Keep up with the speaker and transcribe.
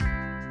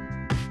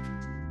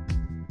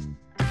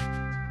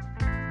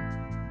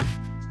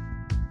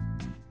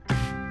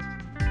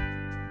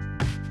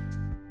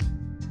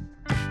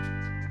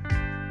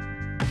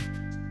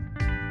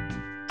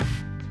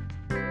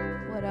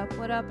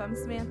What up? I'm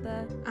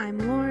Samantha. I'm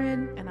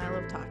Lauren. And I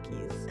love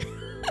Takis.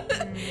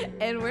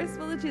 And we're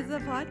Spill the Cheese the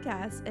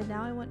podcast. And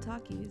now I want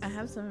Takis. I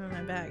have some in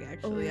my bag,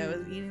 actually. I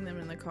was eating them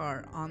in the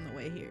car on the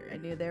way here. I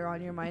knew they were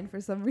on your mind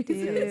for some reason.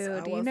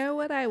 Dude, you know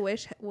what I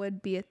wish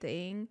would be a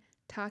thing?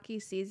 Taki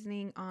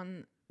seasoning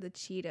on the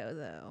Cheeto,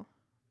 though.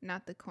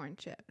 Not the corn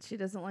chip. She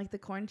doesn't like the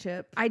corn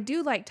chip. I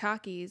do like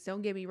Takis,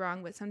 don't get me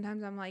wrong, but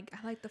sometimes I'm like,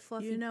 I like the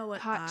fluffy You know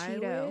what hot I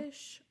Cheeto.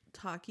 wish?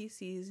 Taki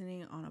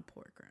seasoning on a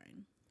pork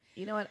rind.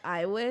 You know what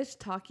I wish?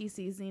 Taki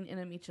seasoning in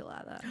a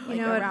michelada. You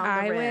know what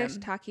I wish?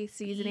 Taki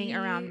seasoning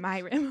around my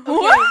rim.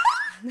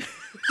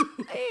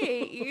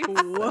 Hey,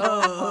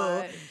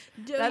 Whoa.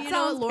 That you know,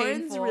 sounds Lauren's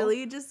painful.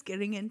 really just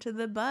getting into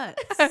the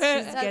butts. She's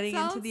getting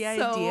into the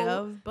sounds idea so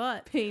of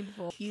butt.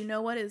 painful. You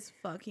know what is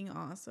fucking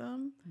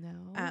awesome? No.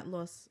 At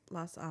Las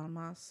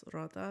Almas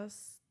Rotas,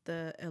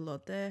 the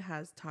elote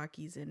has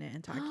Takis in it,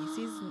 and Taki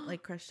season,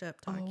 like crushed up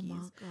Oh Takis. my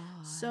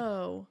god.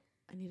 So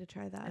I need to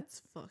try that.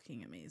 it's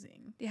fucking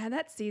amazing. Yeah,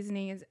 that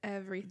seasoning is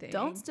everything.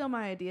 Don't steal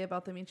my idea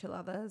about the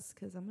micheladas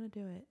because I'm gonna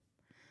do it.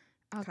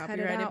 I'll cut it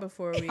Copyright it out.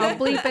 before we. I'll bleep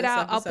put it this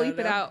out. I'll episode bleep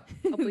it up. out.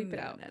 I'll bleep it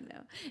No, out.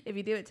 No. If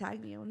you do it,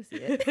 tag me. I want to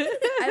see it.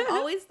 I've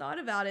always thought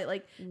about it,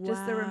 like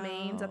just the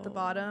remains at the Wow.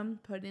 bottom,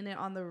 putting it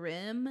on the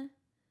rim.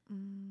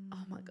 Oh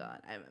my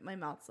god, my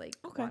mouth's like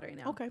watering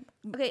now. Okay.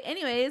 Okay.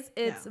 Anyways,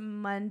 it's Yeah.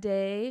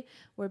 Monday.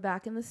 We're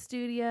back in the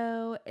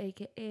studio,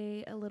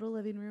 aka a little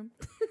living room,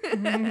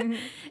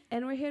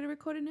 and we're here to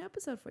record a new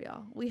episode for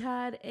y'all. We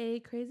had a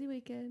crazy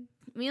weekend.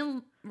 Me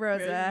and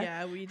Rosa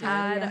Yeah, we did.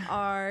 had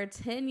our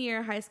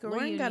 10-year high school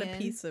Lauren reunion. got a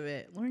piece of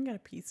it. Lauren got a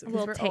piece of A it.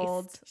 little We're taste.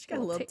 old. She got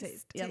a little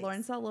taste. Yeah,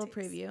 Lauren saw a little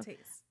Taste. preview.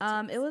 Taste.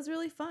 It was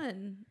really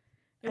fun.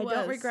 It I was.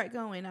 don't regret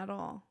going at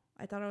all.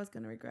 I thought I was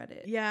gonna regret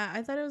it. Yeah,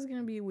 I thought it was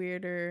gonna be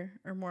weirder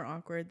or more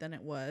awkward than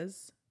it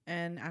was,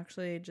 and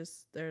actually,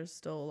 just there's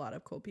still a lot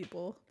of cool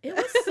people. It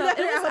was so, that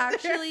it are was out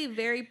there. actually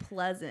very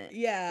pleasant.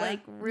 Yeah,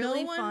 like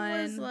really no one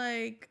fun. was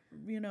like,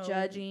 you know,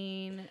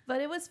 Judging, but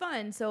it was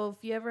fun. So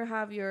if you ever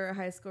have your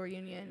high school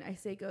reunion, I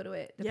say go to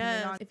it. depending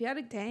Yes. on- If you had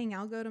a dang,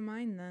 I'll go to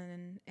mine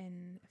then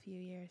in a few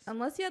years.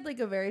 Unless you had like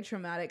a very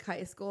traumatic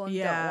high school and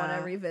Yeah. don't want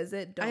to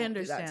revisit, don't I do that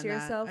understand to that.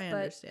 yourself. I But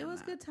it understand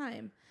was a that. good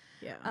time.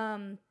 Yeah.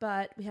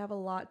 But we have a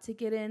lot to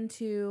get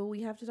into.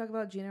 We have to talk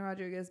about Gina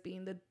Rodriguez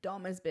being the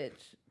dumbest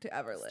bitch to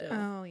ever live. Still,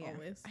 Oh, yeah.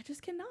 always. I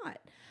just cannot.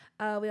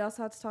 We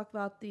also have to talk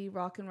about the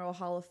Rock and Roll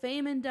Hall of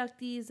Fame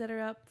inductees that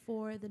are up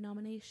for the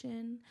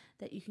nomination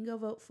that you can go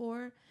vote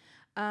for.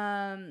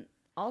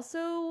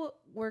 Also,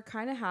 we're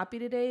kind of happy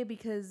today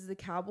because the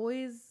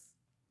Cowboys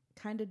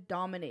kind of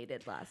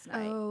dominated last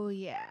night. Oh,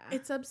 yeah.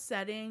 It's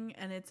upsetting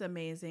and it's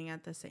amazing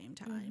at the same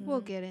time.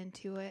 We'll get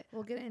into it.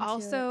 We'll get into it.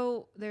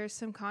 Also, there's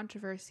some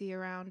controversy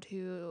around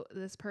who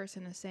this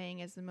person is saying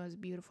is the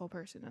most beautiful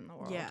person in the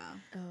world. Yeah.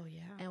 Oh,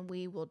 yeah. And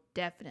we will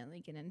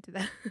definitely get into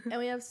that. And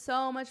we have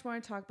so much more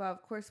to talk about.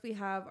 Of course, we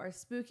have our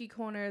spooky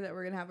corner that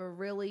we're going to have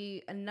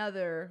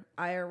another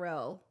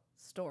IRL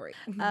story.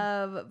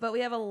 But we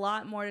have a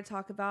lot more to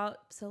talk about.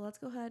 So let's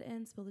go ahead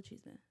and spill the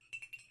cheese, man.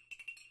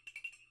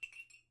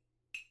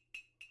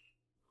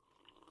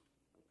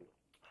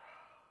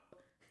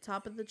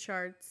 Top of the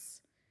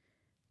charts,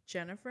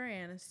 Jennifer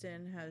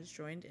Aniston has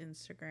joined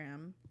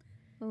Instagram.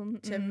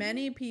 To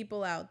many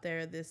people out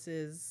there, this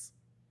is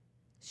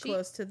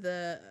close to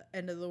the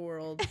end of the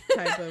world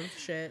type of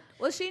shit.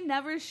 Well, she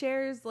never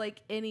shares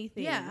like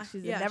anything.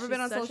 She's never been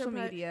on such social a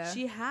media.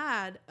 She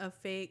had a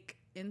fake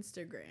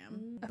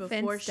Instagram A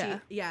before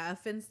Finsta. a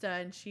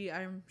Finsta, and she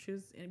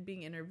was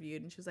being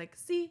interviewed, and she was like,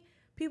 "See,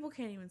 people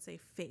can't even say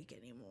fake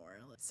anymore."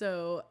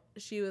 So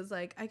she was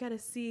like, "I gotta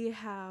see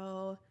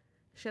how."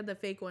 She had the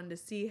fake one to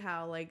see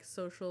how like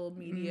social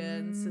media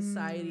and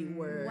society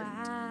worked.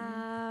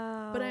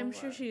 Wow. But I'm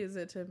sure she used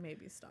it to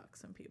maybe stalk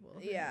some people.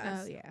 Yeah.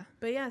 Oh, yeah.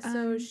 But yeah,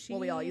 so she What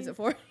we all use it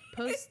for.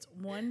 post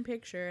one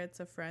picture. It's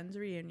a friend's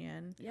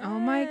reunion. Oh,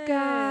 my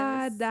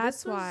God. Yes. That's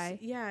This was- why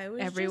Yeah, it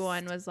was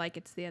everyone just- was like,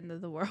 it's the end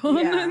of the world.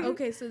 Yeah.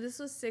 Okay, so this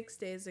was 6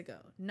 days ago.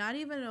 Not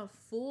even a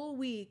full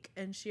week,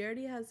 and she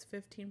already has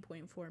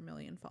 15.4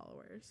 million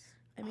followers.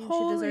 I mean,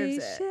 Holy she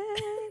deserves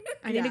it.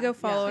 I need to go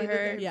follow She her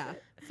deserves Yeah.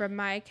 it. from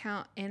my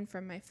account and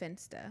from my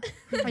Finsta.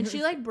 And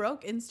she like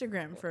broke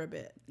Instagram for a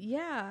bit.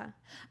 Yeah.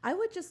 I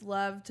would just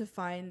love to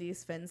find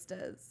these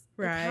Finstas.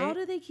 Like, Right. how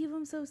do they keep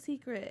them so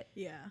secret?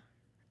 Yeah.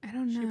 I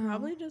don't know. She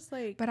probably just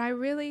like But I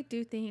really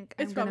do think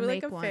it's I'm gonna probably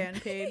make like a one. fan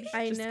page.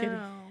 I Just know.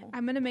 kidding.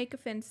 I'm gonna make a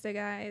Finsta,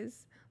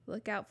 guys.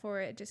 Look out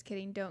for it. Just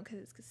kidding. Don't, because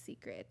it's a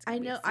secret. It's I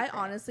gonna be a know. I secret.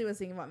 honestly was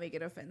thinking about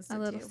making a Finsta A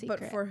little too, but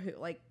secret. for who?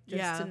 Like just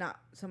Yeah. to not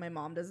so my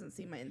mom doesn't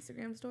see my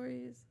Instagram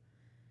stories.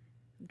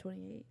 I'm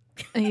 28.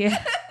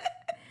 Yeah.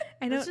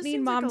 I This don't just need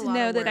seems like mom a to lot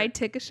know of that I work.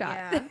 took a shot.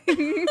 Yeah.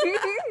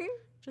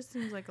 Just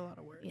seems like a lot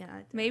of work. Yeah.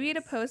 it Maybe to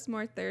does. post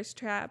more thirst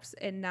traps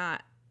and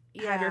not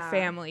have your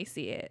family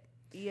see it.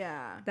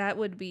 Yeah. That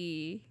would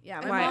be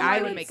Yeah, My why mom I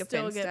might would make a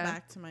still Finsta. get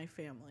back to my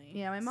family.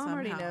 Yeah, my mom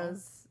already somehow.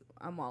 knows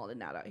I'm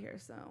wilding out here,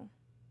 so.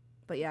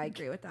 But yeah, I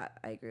agree with that.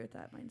 I agree with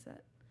that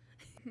mindset.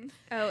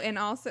 Oh, and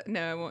also,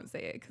 no, I won't say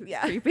it because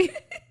Yeah. it's creepy.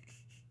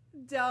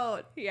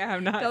 Don't. Yeah,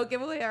 I'm not. Don't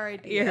give away our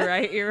idea. You're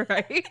right. You're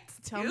right.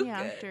 Tell too me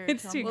after.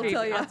 It's Tell too me We'll creepy.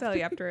 tell you I'll tell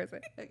you afterwards.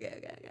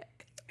 Okay.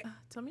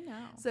 Tell me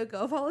now. So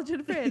go follow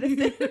Jennifer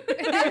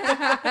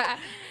Aniston.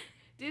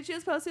 Dude, she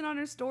was posting on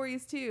her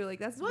stories too. Like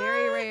that's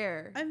very What?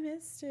 rare. I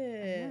missed I know, you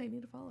it.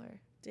 need to follow her.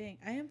 Dang,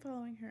 I am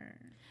following her.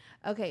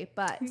 Okay,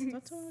 but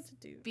Don't tell me what to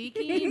do.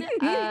 speaking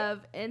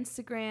of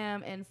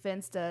Instagram and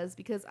Finstas,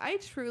 because I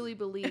truly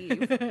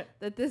believe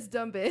that this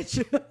dumb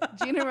bitch,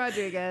 Gina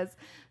Rodriguez,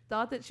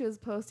 thought that she was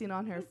posting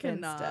on her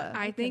cannot. Finsta.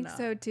 I think cannot.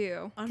 so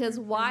too. On Because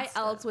her why Finsta.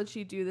 else would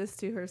she do this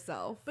to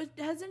herself? But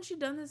hasn't she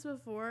done this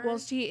before? Well,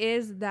 she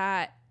is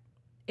that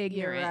You're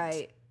ignorant.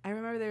 right. I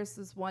remember there's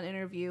this one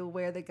interview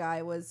where the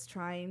guy was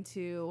trying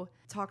to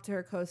talk to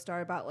her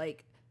co-star about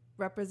like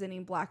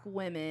representing black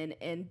women,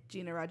 and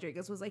Gina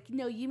Rodriguez was like,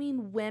 "No, you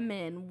mean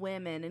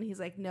women," and he's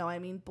like, "No, I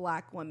mean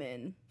black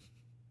women."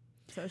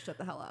 So shut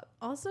the hell up.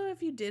 Also,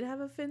 if you did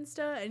have a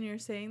Finsta and you're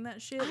saying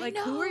that shit, I like,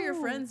 who are your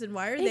know. friends and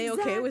why are they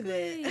okay with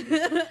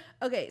Exactly. it?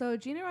 Okay, so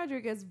Gina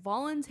Rodriguez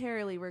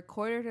voluntarily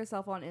recorded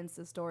herself on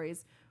Insta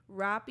stories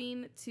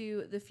rapping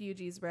to the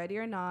Fugees' "Ready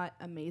or Not,"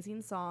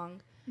 amazing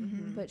song.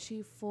 Mhm. But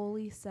she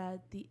fully said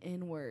the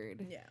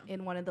N-word Yeah.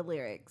 in one of the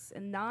lyrics,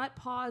 and not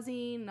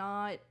pausing,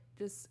 not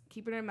just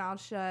keeping her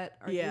mouth shut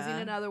or Yeah.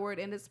 using another word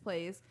in its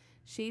place.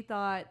 She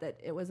thought that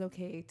it was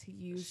okay to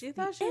use She the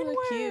thought she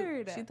looked cute.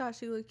 N-word. She thought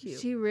she looked cute.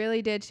 She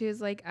really did. She was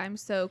like, "I'm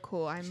so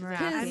cool. I'm She's like,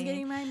 rapping." I'm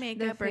getting my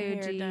makeup or hair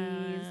Fugees.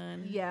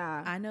 done.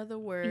 Yeah. I know the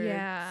words.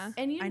 Yeah.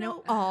 And you I know,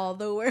 know all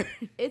the words.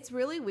 it's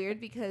really weird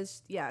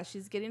because, yeah,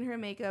 she's getting her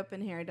makeup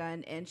and hair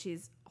done, and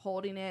she's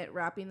holding it,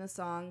 rapping the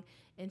song,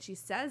 and she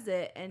says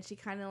it, and she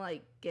kind of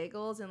like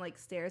giggles and like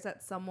stares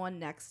at someone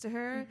next to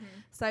her.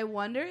 So I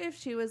wonder if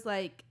she was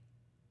like,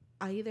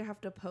 I either have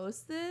to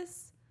post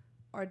this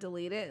or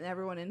delete it, and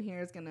everyone in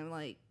here is gonna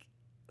like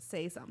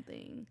say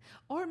something,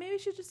 or maybe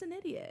she's just an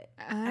idiot.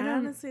 I I don't.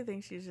 honestly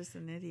think she's just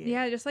an idiot.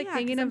 Yeah, just like Yeah, 'cause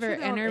thinking I'm of sure her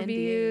they're all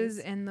interviews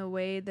NDAs. and the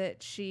way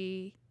that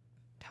she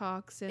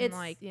talks and It's-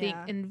 like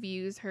yeah. and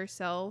views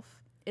herself.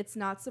 It's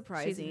not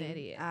surprising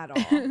idiot. at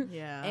all.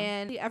 Yeah.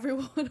 And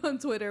everyone on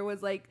Twitter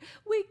was like,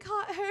 "We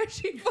caught her!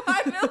 She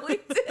finally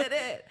did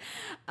it!"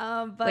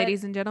 But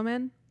Ladies and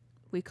gentlemen,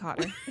 we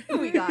caught her.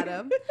 we got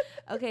him.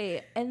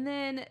 Okay, and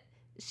then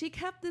she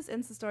kept this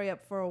Insta story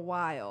up for a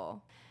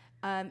while,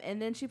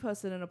 and then she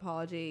posted an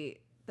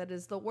apology that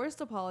is the worst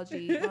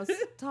apology, most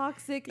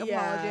toxic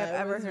apology I've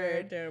ever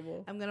heard.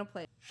 Terrible. I'm gonna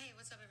play. Hey,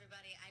 what's up,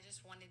 everybody? I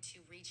just wanted to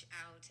reach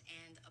out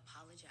and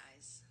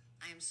apologize.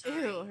 I am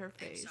sorry. Ew, her I'm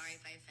face. sorry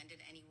if I offended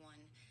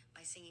anyone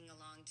by singing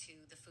along to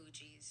the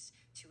Fugees,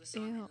 to a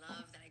song Ew. I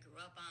love, that I grew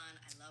up on.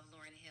 I love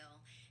Lauryn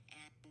Hill,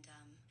 and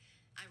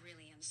I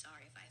really am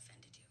sorry if I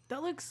offended you.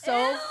 That looks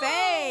so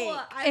fake.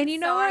 And you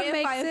know what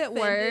makes it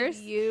worse?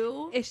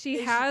 You. If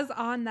she has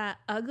on that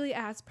ugly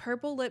ass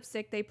purple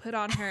lipstick they put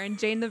on her in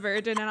Jane the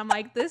Virgin, and I'm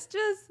like, this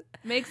just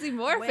makes me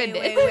more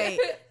offended. Wait.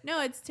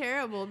 No, it's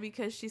terrible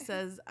because she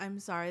says, "I'm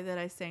sorry that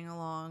I sang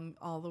along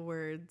all the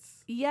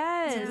words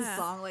Yes. to the Yeah.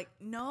 song." Like,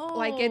 no,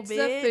 Like it's the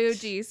bitch.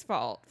 Fugees'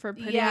 fault for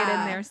putting it in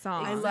Yeah, their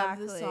song. I love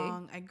the Exactly.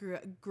 song. I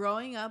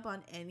growing up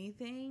on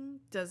anything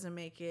doesn't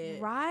make it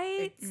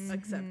Right.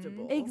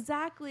 acceptable.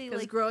 Exactly.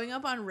 Because Like growing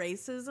up on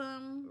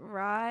racism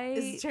right.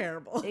 is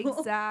terrible.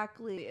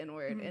 Exactly.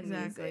 N-word in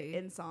music, Exactly.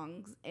 in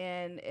songs,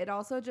 and it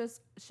also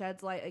just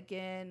sheds light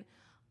again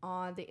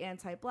on the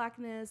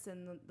anti-blackness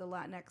and the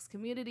Latinx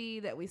community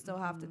that we still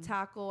have to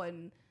tackle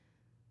and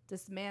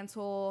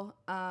dismantle.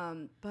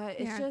 But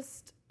it's Yeah.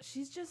 just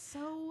she's just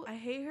so I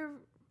hate her.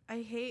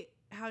 I hate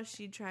how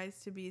she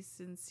tries to be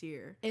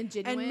sincere.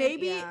 ingenuine. And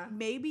maybe yeah.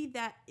 maybe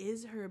that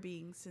is her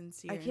being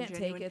sincere. I and can't take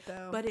genuine, it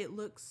though. But it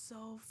looks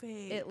so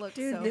fake. it looks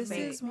Dude, so this fake.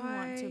 makes is me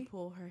want to why-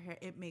 pull her hair.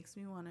 It makes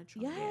me want to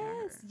try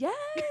Yes. her. Yes.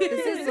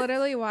 This is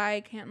literally why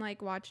I can't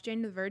like watch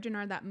Jane the Virgin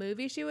or that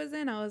movie she was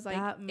in. I was like,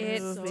 That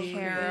it's movie.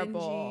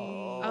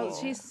 terrible. Oh, Cringy.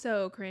 she's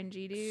so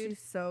cringy, dude. She's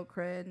so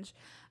cringe.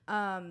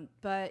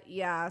 But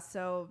yeah,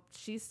 so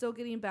she's still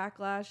getting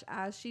backlash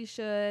as she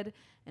should,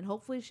 and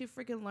hopefully she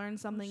freaking learned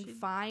something She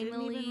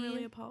finally. didn't even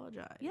really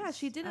apologize. Yeah,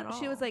 she didn't. at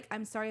She was all. like,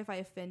 "I'm sorry if I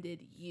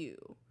offended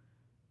you."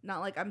 Not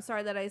like, "I'm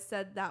sorry that I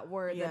said that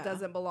word Yeah. that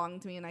doesn't belong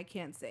to me and I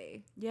can't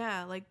say."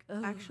 yeah, like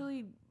Ugh.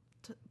 actually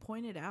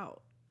point it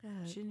out.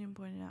 She didn't even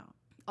point it out.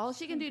 All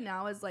she can do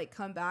now is like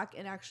come back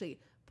and actually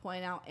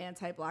point out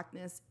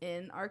anti-blackness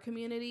in our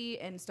community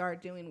and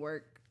start doing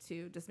work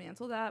to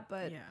dismantle that.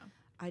 But yeah.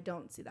 I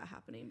don't see that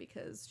happening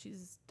because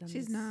she's done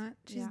She's this- not.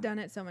 She's yeah. done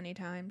it so many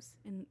times.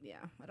 And yeah,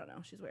 I don't know.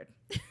 She's weird.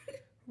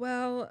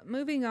 Well,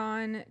 moving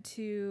on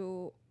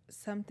to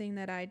something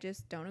that I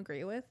just don't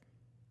agree with.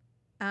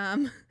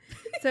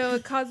 So a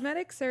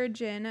cosmetic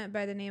surgeon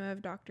by the name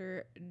of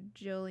Dr.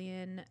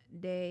 Jillian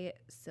De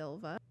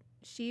Silva,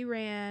 she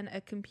ran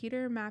a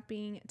computer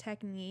mapping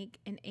technique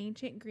in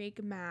ancient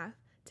Greek math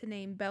to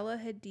name Bella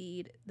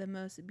Hadid the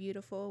most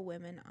beautiful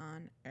woman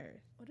on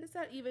earth. What does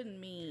that even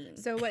mean?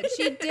 So what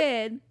she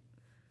did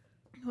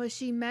was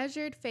she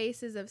measured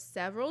faces of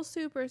several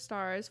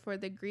superstars for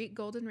the Greek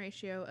golden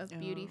ratio of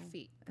beauty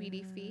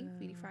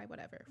Oh. fi,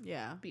 whatever,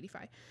 Yeah. beauty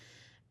fi.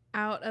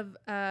 Out of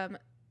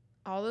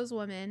all those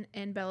women,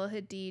 and Bella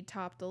Hadid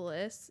topped the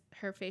list,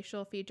 her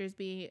facial features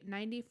being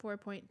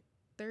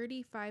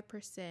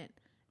 94.35%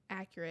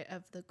 accurate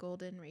of the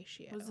golden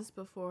ratio. Was this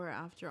before or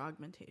after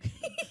augmentation?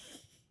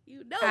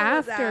 You know After, it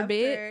was after.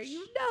 bitch. You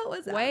know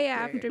it was Way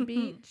after. after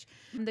beach.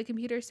 The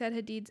computer said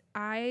Hadid's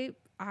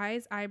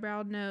eyes,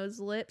 eyebrow, nose,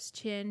 lips,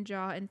 chin,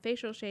 jaw, and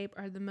facial shape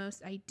are the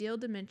most ideal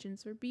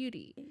dimensions for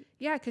beauty.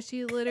 Yeah, because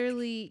she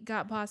literally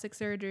got plastic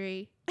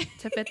surgery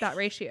to fit that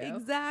ratio.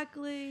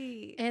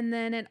 Exactly. And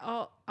then it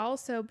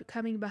also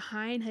coming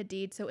behind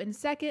Hadid. So in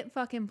second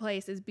fucking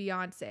place is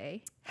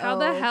Beyonce. How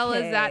the hell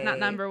is that not Okay.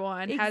 number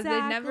one? Have they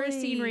never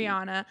seen Exactly.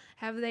 Rihanna?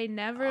 Have they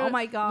never Oh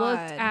my God.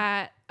 looked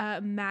at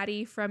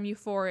Maddie from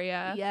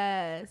Euphoria?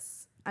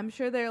 Yes. I'm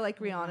sure they're like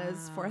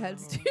Rihanna's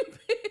forehead's Wow. too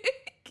big.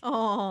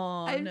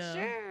 Oh, I'm no.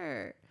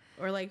 sure.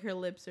 Or like her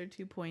lips are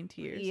too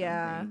pointy or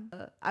Yeah.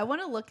 something. I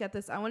want to look at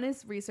this. I want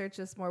to research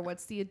this more.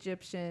 What's the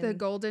Egyptian? The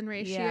golden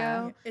ratio.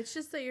 Yeah. It's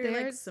just that you're like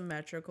There's-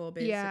 symmetrical,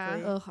 basically.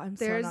 Yeah. Ugh, I'm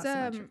There's, so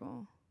not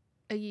symmetrical.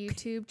 A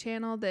YouTube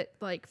channel that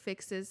like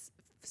fixes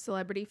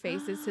celebrity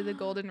faces to the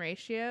golden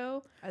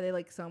ratio. Are they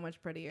like so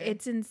much prettier?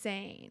 It's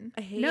insane.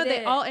 I hate No, they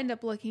it. all end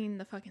up looking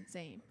the fucking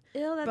same.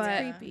 Ew, that's but-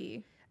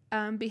 creepy.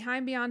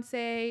 Behind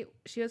Beyonce,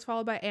 she was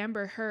followed by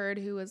Amber Heard,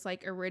 who was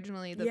like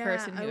originally the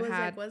person I who was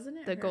had like, wasn't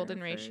it the her golden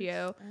first?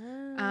 ratio.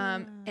 Ah.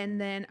 And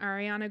then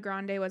Ariana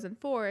Grande was in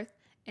fourth,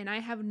 and I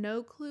have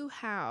no clue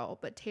how,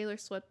 but Taylor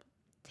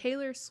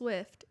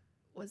Swift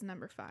was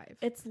number 5.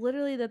 It's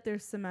literally that they're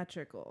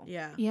symmetrical.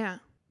 Yeah. Yeah.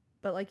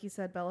 But like you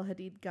said, Bella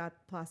Hadid got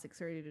plastic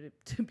surgery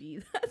to be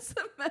that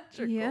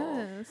symmetrical.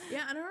 Yes.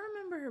 Yeah, I don't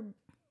remember her.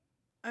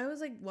 I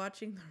was like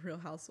watching The Real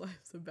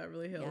Housewives of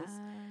Beverly Hills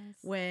Yes.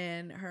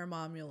 when her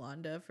mom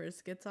Yolanda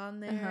first gets on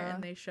there Uh-huh.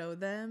 and they show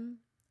them,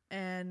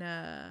 and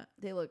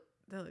They look.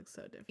 they look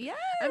so different. Yes.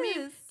 I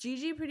mean,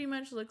 Gigi pretty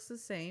much looks the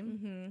same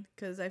Mm-hmm.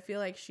 because I feel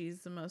like she's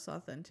the most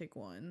authentic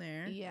one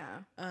there. Yeah.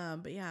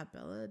 But yeah,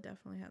 Bella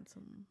definitely had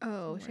some.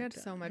 Oh, some she had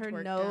work so done. much Her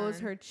work nose,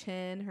 done. her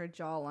chin, her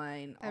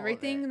jawline. all of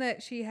Everything it.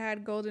 that she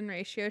had golden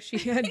ratio, she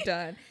had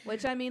done.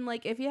 Which I mean,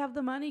 like, if you have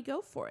the money,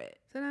 go for it.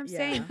 That's what I'm Yeah.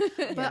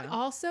 saying. But Yeah.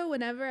 also,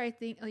 whenever I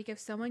think, like, if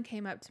someone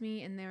came up to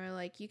me and they were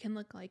like, you can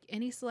look like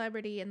any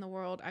celebrity in the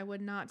world, I would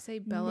not say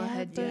Bella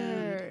Hadid.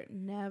 Never.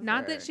 Never.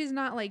 Not that she's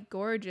not, like,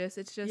 gorgeous.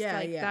 It's just, Yeah,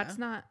 like, yeah. that's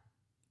not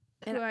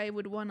who And- I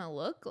would want to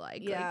look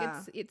like. Yeah.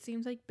 Like, it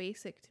seems, like,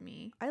 basic to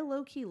me. I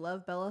low key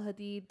love Bella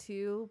Hadid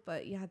too,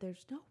 but yeah,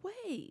 there's no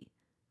way.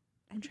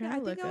 I'm trying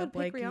to look up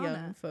like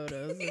young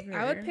photos. Of her.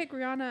 I would pick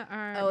Rihanna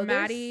or Oh, there's-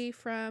 Maddie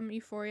from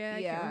Euphoria. I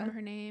Yeah. can't remember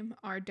her name.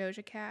 Or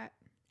Doja Cat.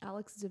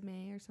 Alex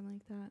DeMay or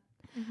something like that.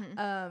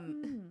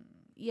 Mhm. Hmm.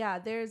 Yeah,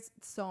 there's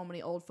so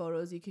many old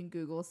photos you can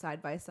Google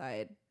side by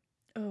side.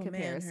 Oh man, her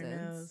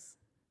comparisons. nose.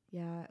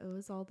 Yeah, it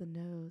was all the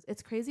nose.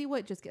 It's crazy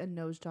what just a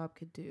nose job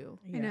could do.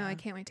 I know. I Yeah.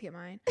 can't wait to get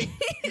mine.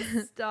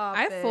 Stop.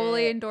 I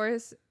fully it.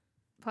 endorse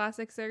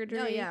plastic surgery.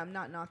 No, yeah, I'm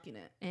not knocking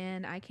it.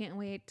 And I can't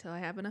wait till I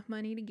have enough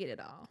money to get it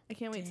all. I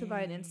can't wait to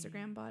buy an Dang.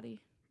 Instagram body.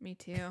 Me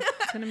too.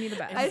 It's gonna be the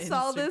best. An I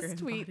saw this Instagram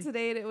tweet body.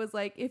 today and it was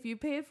like, if you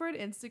pay for an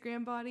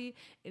Instagram body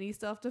and you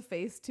still have to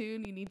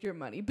Facetune, you need your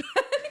money back.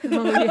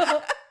 Oh,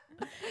 yeah.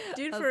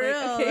 Dude, I for was real,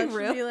 like, okay, that should be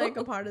real. like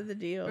a part of the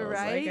deal. Right?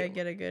 Right? Like I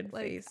get a good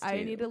Like, face. I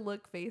too. need to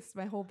look face.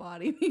 My whole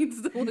body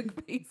needs to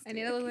look face. I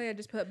need to look like I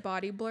just put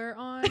body blur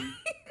on.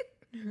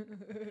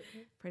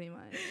 Pretty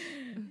much.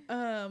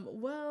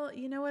 Well,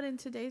 you know what? In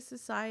today's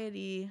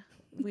society,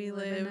 we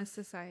live in a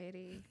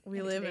society. we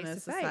in live in today's a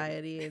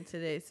society in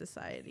today's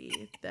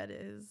society that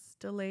is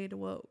delayed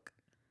woke.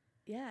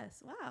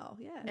 Yes. Wow.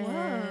 Yeah.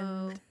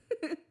 And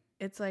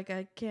it's like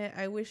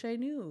I wish I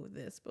knew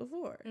this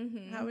before.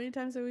 Mhm. How many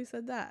times have we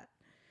said that?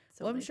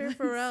 So Well, I'm many sure times.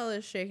 Pharrell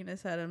is shaking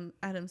his head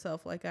at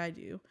himself like I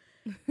do.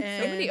 So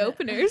many And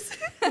openers.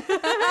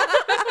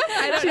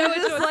 I don't know. which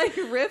Just one. like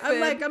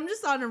riffing. I'm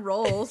just on a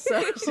roll.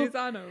 So She's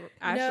on a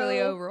actually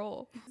No. a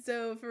roll.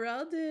 So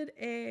Pharrell did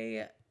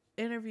a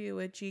interview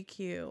with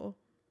GQ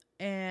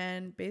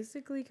and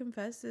basically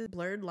confesses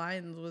Blurred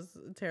Lines was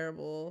a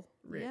terrible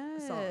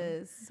song.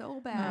 yes.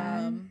 So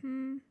bad.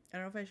 Mhm. I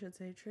don't know if I should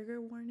say trigger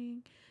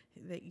warning.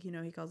 That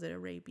he calls it a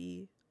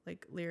rapey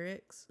like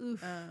lyrics.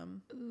 Oof.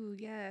 Ooh,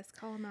 yes.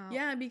 Call him out.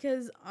 Yeah,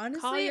 because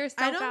honestly,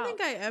 yourself I don't out.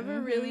 think I ever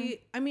Mhm.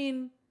 really. I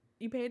mean,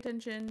 you pay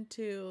attention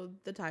to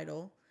the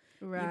title.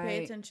 Right. You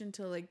pay attention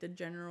to like the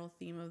general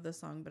theme of the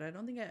song, but I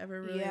don't think I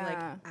ever really Yeah.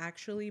 like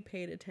actually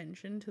paid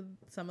attention to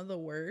some of the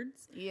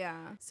words.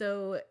 Yeah.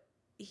 So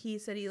he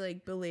said he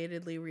like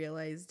belatedly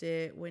realized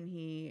it when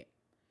he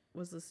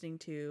was listening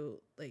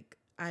to like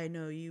I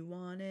Know You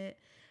Want It.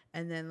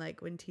 And then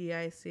like when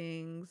T.I.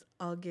 sings,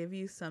 I'll give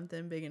you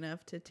something big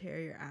enough to tear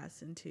your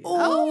ass into.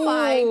 Oh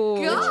my Ooh.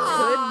 Which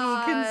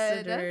god. could be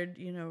considered,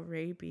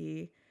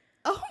 rapey.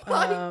 Oh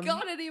my Um,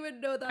 god, I didn't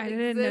even know that I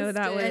didn't know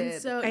that was.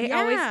 And so-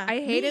 I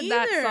me hated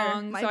that either.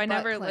 song, My so I butt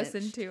never clenched.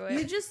 listened to You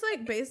it. just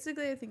like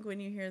basically, I think when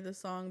you hear the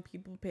song,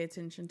 people pay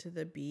attention to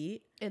the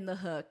beat in the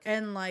hook.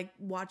 and like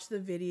watch the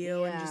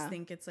video and Yeah. just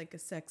think it's like a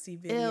sexy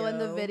video. Ew, and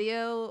the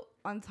video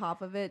on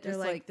top of it, they're just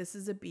like, this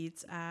is a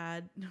Beats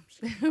ad. No, I'm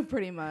just kidding. like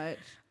pretty much.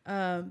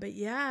 But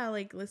yeah,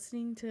 like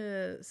listening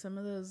to some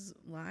of those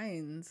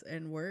lines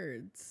and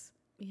words.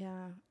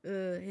 Yeah.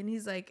 And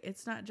he's like,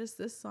 it's not just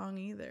this song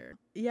either.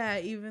 Yeah,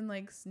 even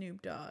like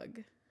Snoop Dogg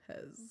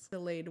has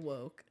delayed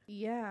woke.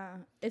 Yeah.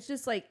 It's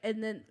just like,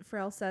 and then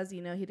Pharrell says,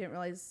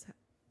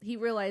 he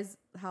realized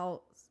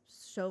how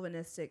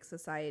chauvinistic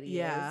society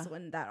Yeah. is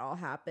when that all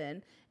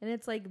happened. And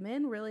it's like,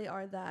 men really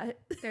are that.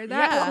 They're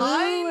that Yeah.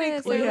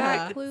 clueless. They're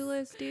that Yeah.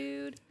 clueless,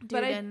 dude.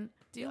 But I and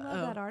do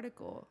love that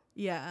article.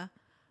 yeah.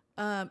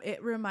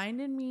 It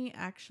reminded me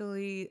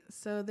actually,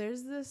 so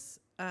there's this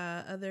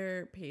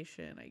other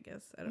patient, I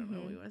guess, I don't know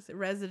what we want to say,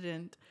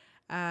 resident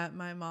at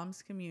my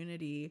mom's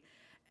community.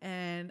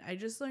 And I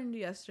just learned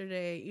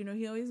yesterday,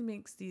 he always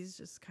makes these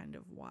just kind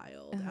of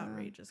wild,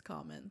 outrageous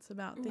comments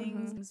about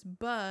things.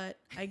 But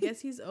I guess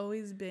he's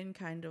always been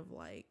kind of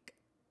like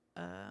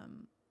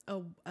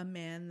a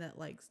man that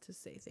likes to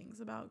say things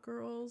about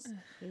girls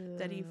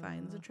that he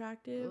finds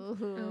attractive.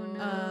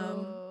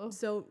 Oh,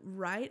 So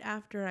right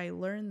after I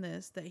learned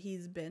this, that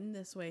he's been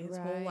this way his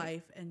whole Right.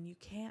 life, and you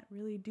can't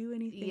really do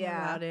anything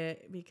Yeah. about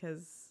it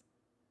because,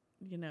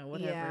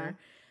 whatever.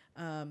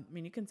 I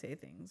mean, you can say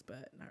things,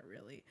 but not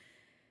really.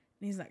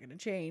 And he's not going to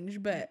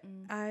change. But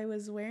I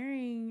was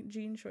wearing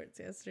jean shorts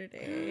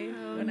yesterday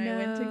when I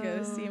went to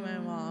go see my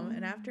mom.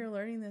 And after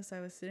learning this,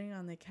 I was sitting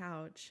on the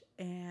couch,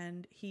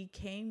 and he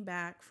came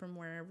back from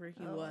wherever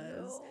he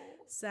was,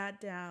 sat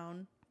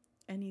down,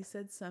 and he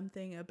said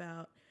something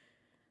about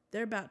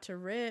they're about to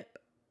rip.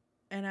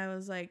 And I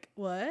was like,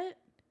 what?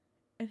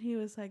 And he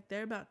was like,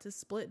 they're about to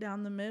split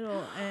down the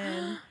middle.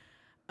 And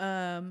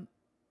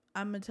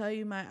I'm going to tell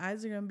you, my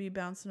eyes are going to be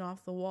bouncing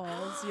off the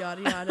walls,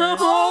 yada, yada.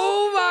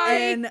 Oh my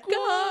And god!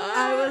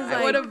 I was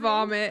I want to like-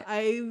 vomit.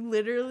 I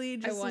literally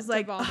just want was to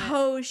like, vomit.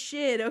 oh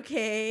shit,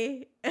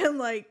 okay. And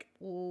like,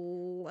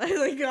 I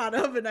like got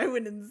up and I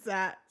went and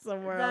sat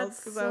somewhere else that's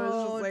because I was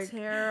so just like,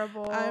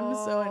 terrible. I'm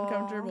so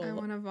uncomfortable. I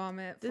want to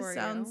vomit. This for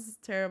sounds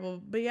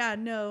terrible. But yeah,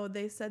 no,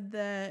 they said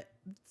that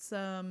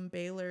some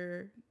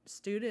Baylor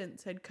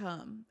students had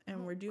come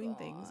and were doing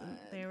things, and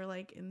God. they were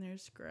like in their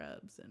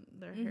scrubs and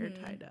their hair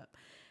tied up.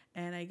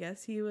 And I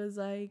guess he was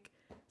like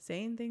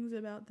saying things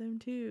about them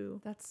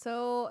too. That's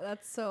so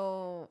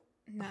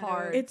Not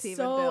hard It's to even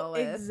so deal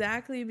with.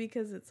 exactly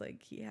because it's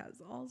like he has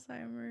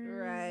Alzheimer's,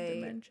 Right.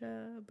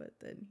 dementia, but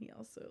then he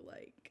also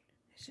like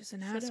It's just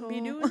an shouldn't asshole. be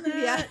doing that.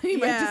 Yeah, he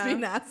might just be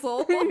an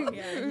asshole.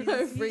 Yeah,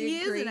 Freaking he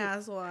is creep. an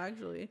asshole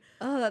actually.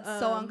 Oh, that's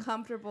so Um,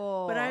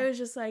 uncomfortable. But I was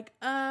just like,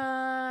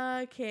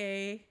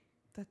 okay.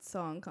 That's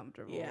so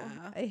uncomfortable. Yeah.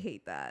 I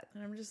hate that.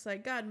 And I'm just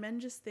like, God, men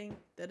just think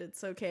that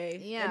it's okay.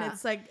 Yeah. And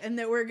it's like, and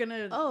that we're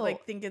gonna Oh.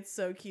 like think it's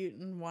so cute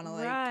and wanna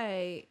like,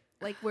 Right.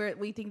 Like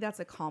we think that's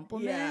a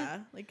compliment. yeah,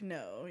 like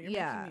no, you're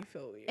Yeah. making me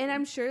feel weird. And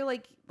I'm sure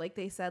like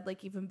they said,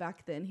 like even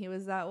back then he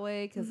was that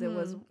way because it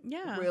was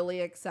yeah, really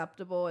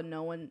acceptable and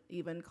no one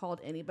even called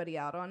anybody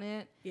out on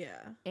it. yeah,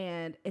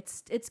 And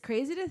it's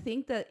crazy to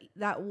think that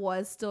that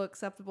was still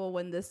acceptable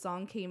when this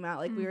song came out.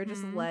 Like we were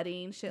just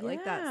letting shit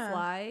like that Yeah.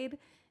 slide,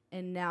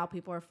 and now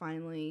people are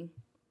finally,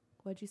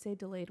 what'd you say,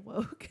 delayed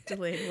woke?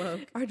 delayed woke.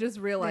 Are just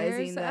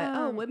realizing There's,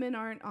 that women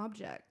aren't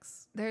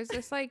objects. There's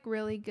this like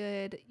really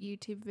good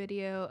YouTube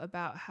video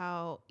about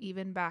how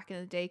even back in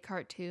the day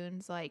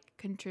cartoons like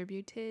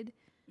contributed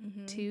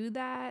to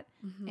that,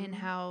 and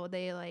how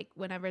they like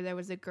whenever there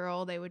was a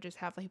girl they would just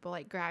have people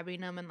like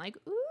grabbing them and like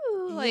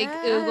ooh like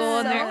Yes, oogle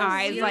and their so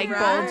eyes like weird.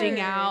 bulging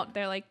out.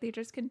 They're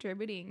just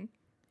contributing.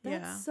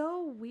 That's Yeah.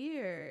 so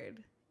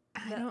weird.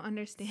 I don't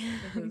understand.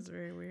 It was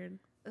very weird.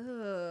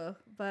 Ugh.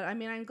 But I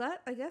mean, I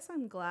guess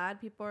I'm glad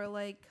people are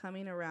like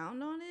coming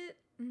around on it.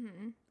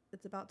 Mm-hmm.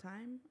 It's about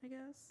time, I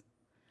guess.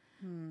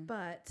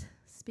 But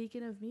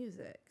speaking of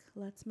music,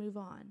 let's move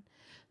on.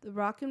 The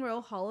Rock and Roll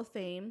Hall of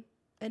Fame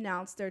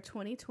announced their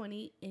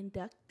 2020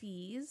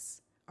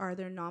 inductees, are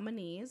their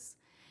nominees,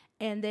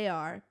 and they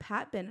are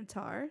Pat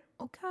Benatar,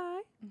 Okay.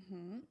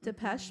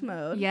 Depeche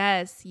Mode,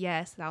 Yes,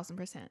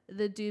 1,000%.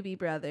 the Doobie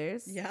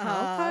Brothers,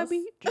 Yeah.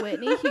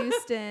 Whitney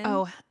Houston,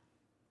 Oh,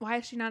 why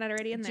is she not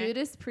already in there?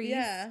 Judas Priest,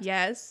 Yeah.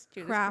 Yes.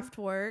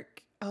 Kraftwerk,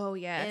 Oh,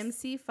 yes.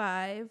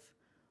 MC5,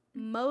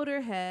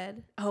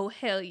 Motorhead, Oh,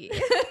 hell yeah.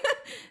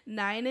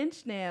 9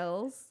 Inch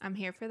Nails, I'm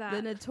here for The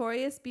that.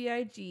 Notorious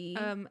B.I.G.,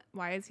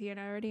 Why is he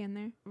already in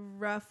there?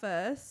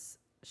 Rufus,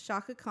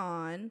 Shaka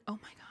Khan, Oh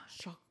my gosh.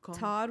 Shotgun.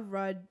 Todd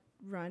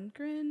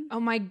Rundgren. Oh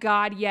my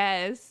god,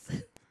 yes.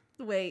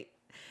 Wait,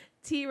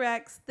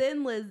 T-Rex,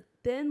 Thin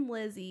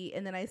Lizzy,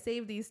 and then I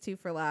saved these two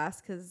for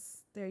last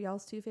because they're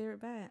y'all's two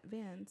favorite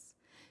bands.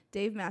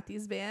 Dave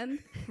Matthews Band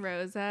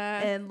Rosa.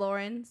 and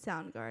Lauren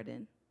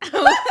Soundgarden.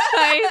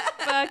 I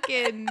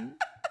fucking.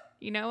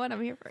 You know what?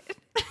 I'm here for it.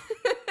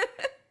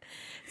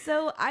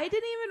 So I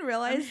didn't even I'm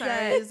realize sorry.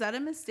 that. Is that a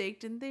mistake?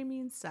 Didn't they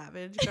mean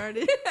Savage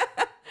Garden?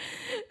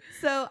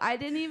 So I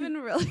didn't even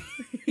really.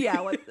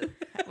 Yeah. What?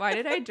 Why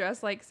did I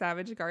dress like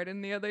Savage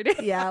Garden the other day?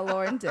 Yeah,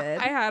 Lauren did.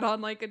 I had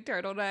on like a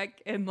turtleneck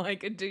and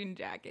like a jean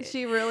jacket.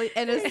 She really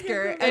in a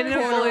skirt, And a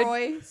a bullet-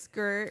 corduroy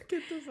skirt.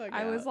 Get the fuck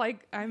I out. was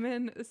like, I'm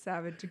in a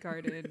Savage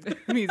Garden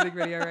music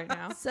video right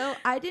now. So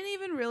I didn't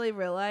even really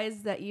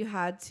realize that you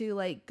had to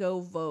like go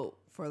vote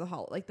for the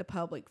like the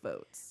public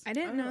votes. I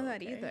didn't know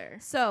that okay. either.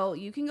 So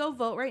you can go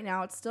vote right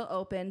now. It's still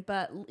open,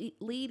 but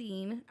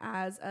leading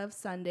as of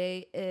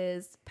Sunday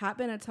is Pat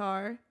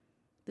Benatar,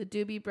 the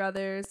Doobie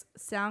Brothers,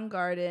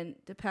 Soundgarden,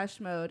 Depeche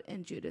Mode,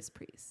 and Judas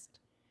Priest.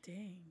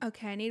 Dang.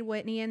 Okay, I need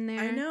Whitney in there.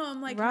 I know.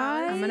 I'm like,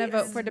 Right? I'm gonna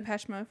vote for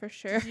Depeche Mode for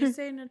sure. Did you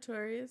say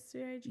Notorious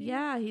B.I.G.?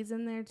 Yeah, he's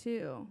in there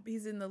too.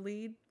 He's in the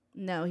lead.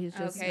 No, he's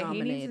just Okay,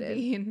 he needs to nominated.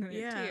 be in there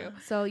Yeah. too.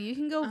 So you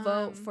can go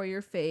vote Um, for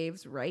your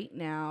faves right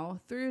now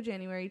through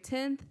January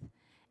 10th,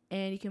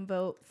 and you can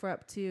vote for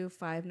up to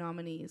 5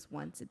 nominees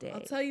once a day.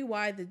 I'll tell you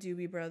why the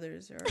Doobie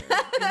Brothers are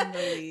in the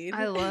lead.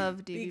 I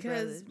love Doobie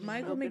because Brothers.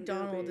 Michael Smoking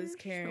McDonald doobies. is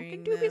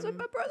carrying Smoking doobies them with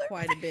my brother.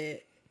 quite a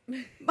bit.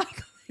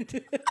 Michael,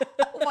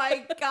 oh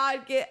my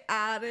God, get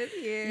out of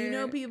here! You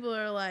know, people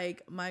are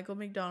like Michael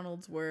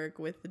McDonald's work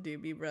with the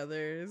Doobie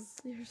Brothers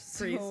You're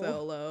free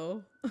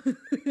solo.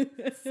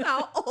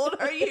 How old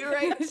are you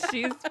right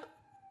now?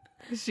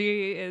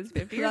 She is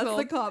 50 years That's the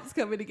old. cops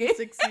coming to get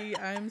 60.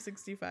 I'm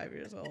 65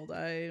 years old.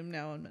 I am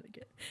now on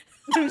Medicaid.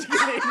 I'm just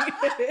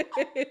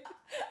kidding.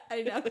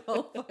 I now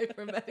qualify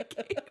for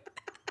Medicaid.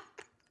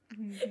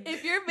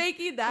 If you're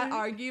making that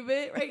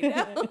argument right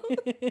now,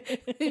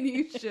 then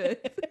you should.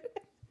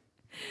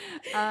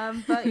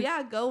 But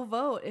yeah, go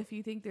vote if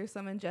you think there's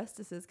some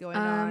injustices going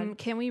on.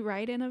 Can we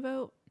write in a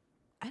vote?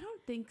 I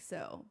don't think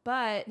so,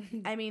 but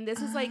I mean,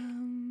 this is like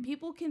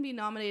people can be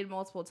nominated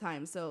multiple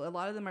times, so a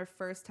lot of them are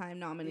first-time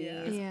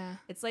nominees. Yeah.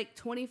 It's like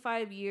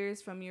 25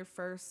 years from your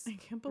first I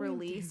can't believe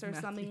release Dave or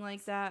something Matthews.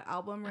 like that,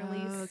 album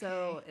release. Oh,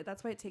 So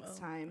that's why it takes Well,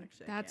 time.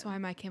 actually, I That's can. why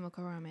My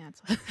Chemical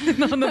Romance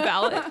was on the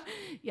ballot.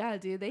 Yeah,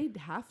 dude, they'd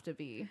have to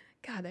be.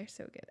 God, they're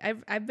so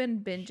good. I've been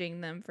binging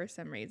them for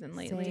some reason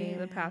lately,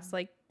 the past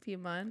like few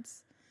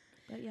months.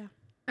 But yeah.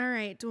 All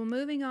right, well,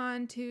 moving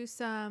on to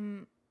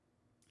some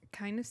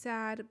kind of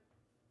sad,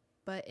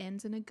 but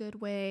ends in a good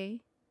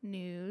way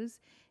news,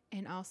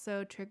 and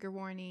also trigger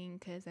warning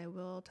because I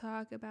will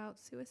talk about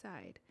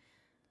suicide.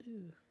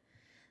 Ooh.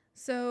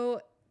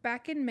 So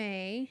back in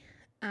May,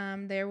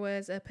 there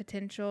was a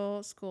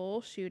potential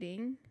school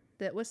shooting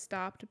that was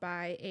stopped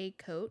by a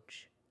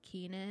coach,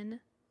 Keenan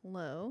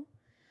Lowe.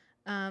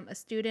 A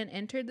student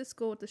entered the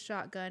school with a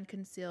shotgun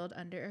concealed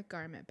under a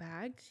garment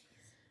bag.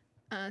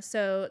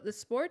 So the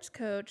sports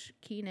coach,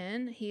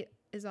 Keenan, he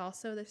is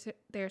also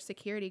their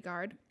security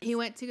guard. He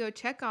went to go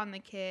check on the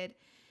kid,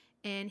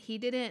 and he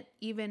didn't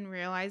even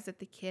realize that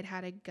the kid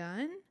had a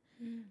gun.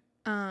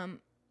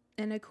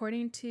 And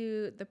according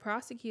to the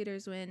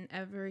prosecutors,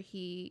 whenever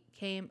he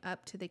came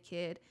up to the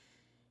kid,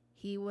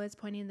 he was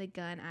pointing the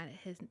gun at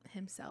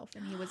himself,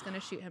 and he was going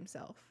to shoot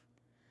himself.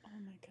 Oh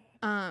my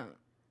God.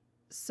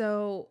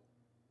 So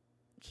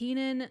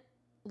Keenan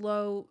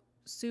Lowe,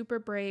 super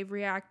brave,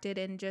 reacted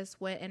and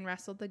just went and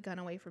wrestled the gun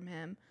away from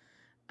him.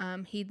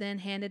 He then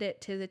handed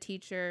it to the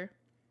teacher.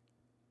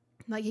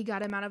 Like, he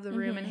got him out of the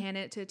room and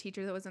handed it to a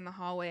teacher that was in the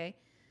hallway.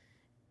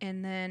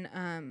 And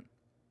then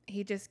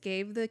he just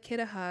gave the kid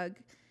a hug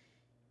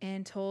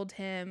and told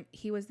him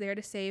he was there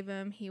to save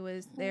him. He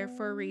was there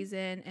for a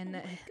reason, and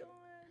that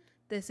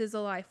this is a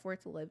life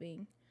worth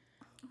living.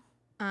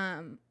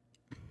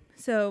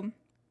 So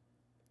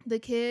the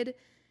kid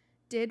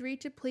did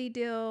reach a plea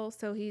deal,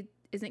 so he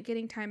isn't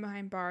getting time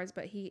behind bars,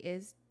 but he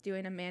is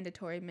doing a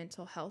mandatory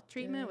mental health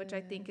treatment, which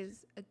I think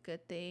is a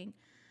good thing.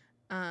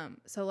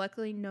 So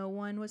luckily no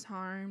one was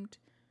harmed,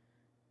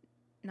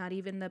 not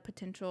even the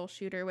potential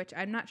shooter, which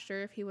I'm not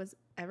sure if he was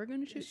ever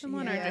going to shoot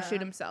someone or just shoot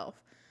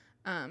himself.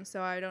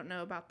 So I don't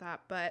know about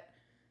that, but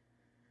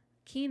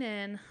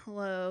Keenan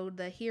Lowe,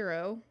 the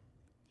hero,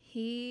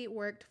 he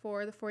worked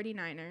for the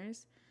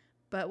 49ers,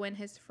 but when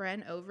his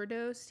friend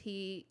overdosed,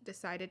 he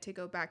decided to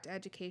go back to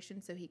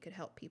education so he could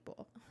help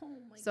people. Oh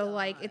my So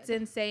like, it's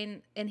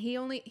insane. And he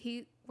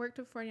worked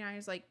with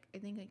 49ers like I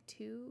think like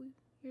 2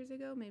 years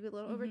ago, maybe a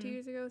little over 2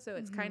 years ago. So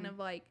it's kind of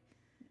like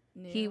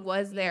he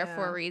was there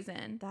for a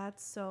reason.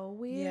 That's so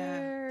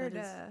Yeah, weird.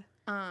 that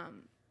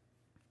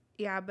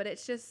Yeah, but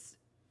it's just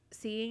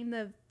seeing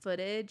the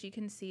footage, you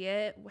can see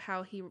it,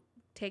 how he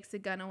takes the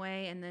gun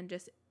away and then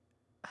just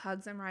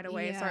hugs him right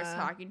away and starts Yeah.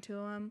 talking to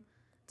him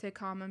to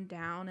calm him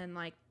down, and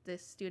like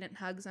this student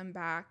hugs him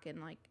back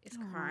and like is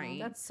crying.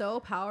 That's so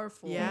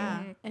powerful.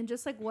 Yeah. And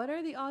just like, what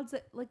are the odds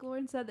that, like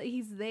Lauren said, that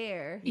he's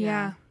there?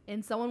 Yeah.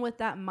 And someone with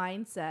that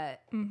mindset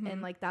Mhm.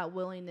 and like that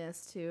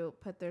willingness to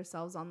put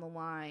themselves on the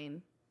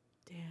line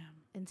Damn.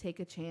 and take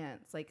a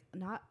chance. Like,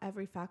 not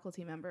every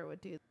faculty member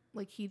would do.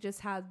 Like, he just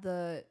had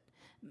the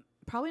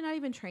probably not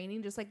even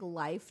training, just like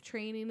life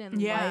training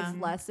and life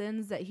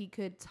lessons that he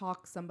could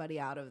talk somebody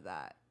out of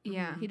that.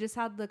 Yeah. He just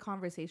had the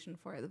conversation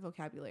for it, the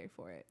vocabulary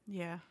for it.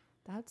 Yeah.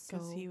 That's so.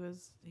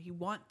 because he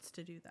wants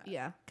to do that.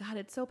 Yeah. God,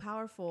 it's so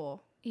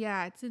powerful.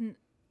 Yeah, it's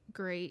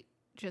great.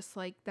 Just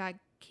like that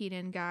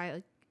Keaton guy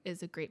like,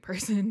 is a great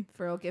person.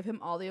 For real, give him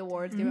all the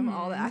awards, give him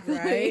all the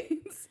accolades. Right?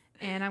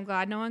 And I'm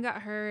glad no one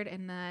got hurt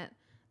and that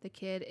the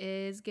kid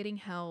is getting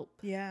help.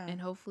 Yeah. And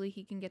hopefully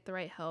he can get the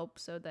right help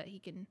so that he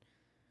can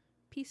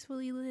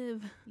peacefully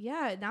live.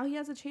 Yeah, now he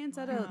has a chance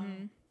at a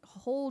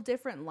whole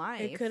different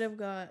life. It could have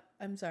got.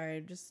 I'm sorry.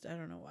 I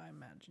don't know why I'm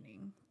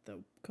imagining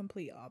the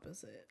complete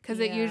opposite. Because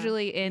it Yeah.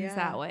 usually ends Yeah,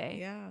 that way.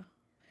 Yeah.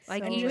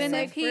 Like, So even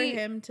just, if for he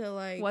him to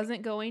like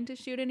wasn't going to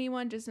shoot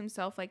anyone, just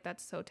himself, like,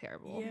 that's so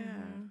terrible. Yeah.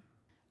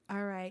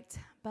 All right.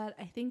 But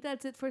I think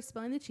that's it for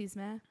Spilling the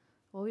Cheesemeh.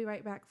 We'll be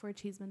right back for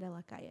Cheeseman de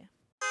la Calle.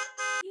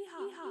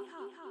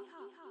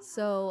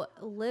 So,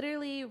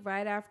 literally,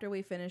 right after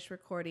we finished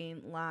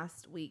recording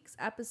last week's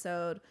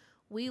episode,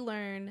 we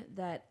learned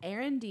that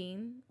Aaron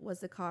Dean was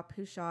the cop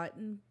who shot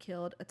and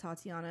killed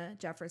Tatiana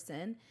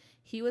Jefferson.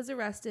 He was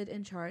arrested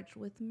and charged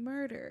with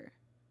murder,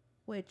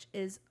 which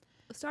is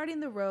starting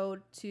the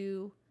road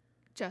to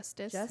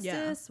Justice.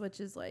 justice,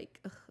 which is like,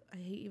 ugh, I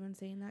hate even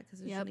saying that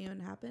because it Yep. shouldn't even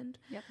happened.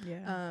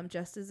 Yeah.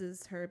 Justice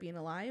is her being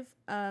alive.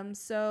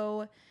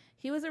 So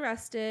he was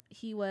arrested.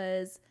 He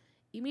was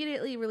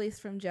immediately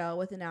released from jail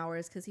within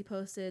hours because he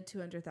posted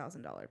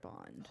 $200,000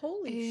 bond.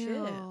 Holy shit.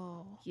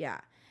 Ew.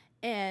 Yeah.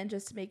 And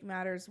just to make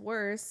matters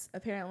worse,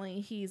 apparently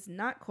he's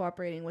not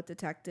cooperating with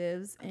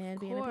detectives and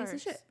being a piece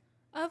of shit.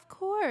 Of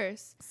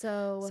course.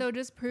 So So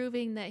just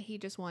proving that he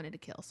just wanted to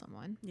kill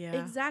someone. Yeah.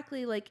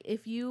 exactly, like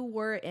if you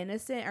were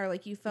innocent or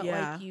like you felt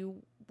Yeah. like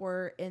you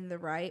were in the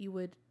right, you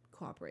would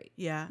cooperate.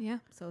 Yeah. Yeah.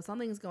 So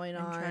something's going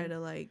And on. try to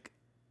like.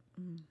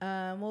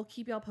 We'll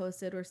keep y'all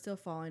posted. We're still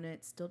following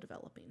it, still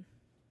developing.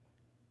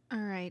 All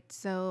right.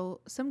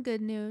 So some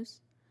good news.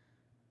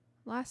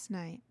 Last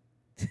night,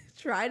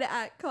 Try to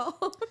act calm.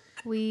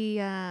 we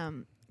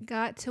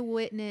got to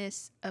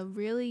witness a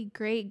really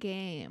great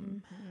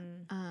game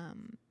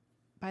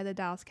by the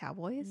Dallas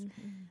Cowboys.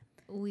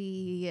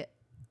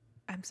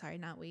 I'm sorry,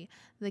 not we.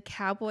 The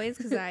Cowboys,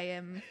 because I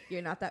am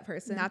You're not that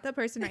person. not the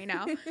person right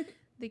now.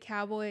 The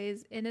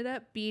Cowboys ended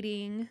up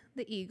beating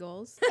the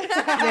Eagles. They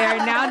are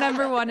now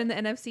number 1 in the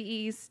NFC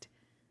East.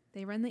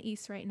 They run the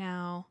East right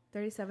now,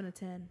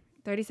 37-10.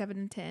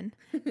 37-10.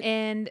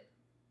 And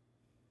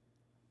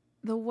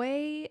the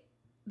way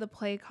the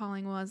play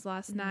calling was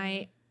last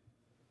night,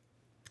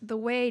 the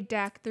way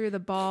Dak threw the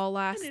ball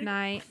last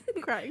night,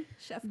 Crying.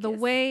 Chef the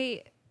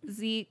way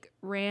Zeke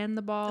ran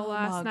the ball Oh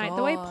last my night,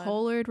 the way God.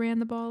 Pollard ran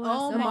the ball last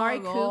Oh night. my Amari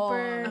God.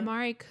 Cooper.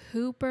 Amari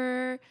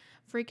Cooper,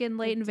 freaking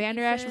Leighton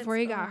Vander Esch before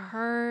he got defense,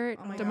 hurt,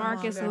 oh my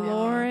Demarcus God.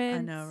 Lawrence.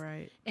 I know,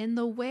 right? And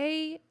the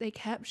way they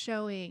kept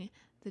showing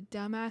the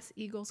dumbass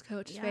Eagles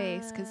coach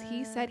face, because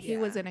he said he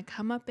was Yeah. going to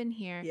come up in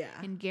here Yeah.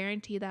 and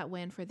guarantee that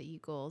win for the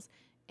Eagles,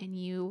 and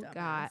you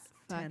got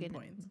 10 fucking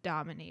points.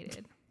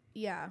 dominated.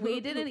 Yeah,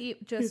 we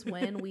didn't just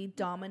win. We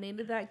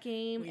dominated that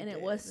game, We and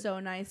it was did. so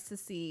nice to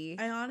see.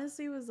 I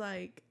honestly was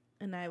like,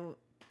 And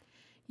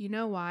You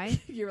know why?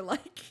 you're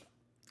like,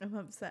 I'm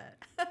upset.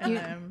 And You-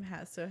 I'm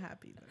so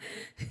happy.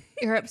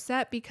 You're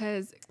upset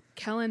because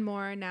Kellen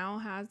Moore now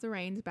has the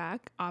reins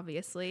back,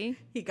 obviously.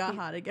 He got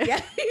hot again.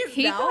 yeah, he's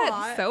He now got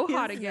hot. so He's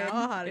hot now again.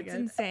 hot It's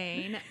again.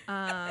 insane.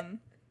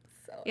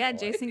 So Yeah, annoying.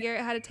 Jason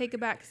Garrett had to take a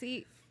back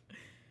seat.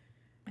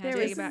 Had to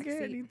Jason take a back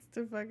Garrett seat. needs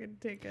to fucking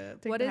take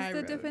What the is high the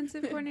road.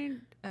 defensive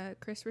coordinator?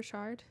 Chris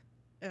Richard.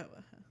 Oh,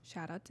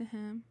 Shout out to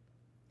him.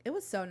 It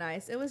was so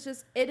nice. It was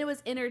just, it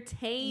was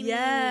entertaining.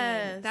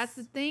 yes. That's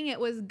the thing. It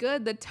was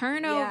good. The Yeah,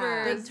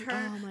 turnovers. the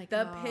turn, oh my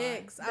the God.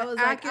 picks. The I was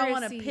like, I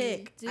want to accuracy.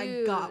 pick. Dude,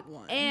 I got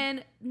one.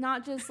 and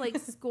not just like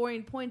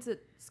scoring points,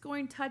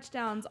 scoring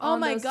touchdowns oh on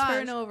my those gosh,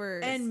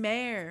 turnovers. and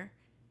Mayer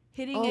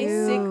hitting Oh. a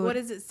six. Dude. What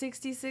is it?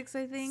 66,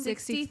 I think.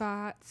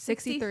 65,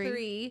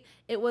 63.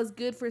 It was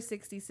good for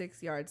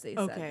 66 yards. They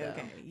said. Okay. Though.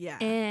 Okay. Yeah.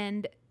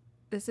 And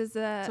this is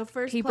so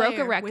first he broke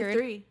a player with record.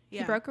 3. Yeah.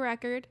 He broke a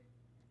record.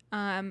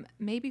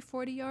 Maybe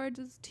 40 yards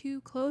is too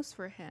close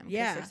for him. 'Cause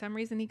Yeah. For some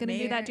reason, he couldn't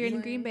do Mayer- that during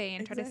yeah, Green Bay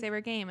and try to exactly. save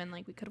our game, and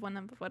like we could have won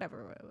them.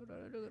 Whatever.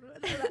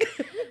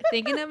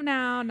 Thinking of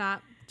now,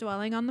 not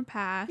dwelling on the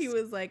past. He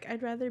was like,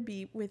 I'd rather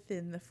be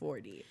within the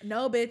 40.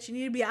 No, bitch, you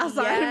need to be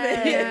outside Yes.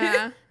 of it.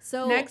 Yeah.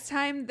 So Next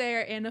time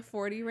they're in a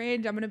 40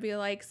 range, I'm gonna be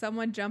like,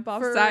 someone jump For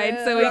offside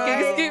so we can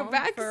real. scoot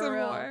back For some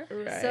real. more.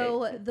 Right.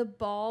 So the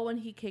ball when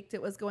he kicked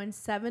it was going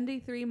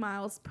 73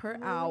 miles per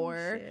Holy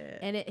hour, shit.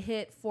 and it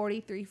hit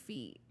 43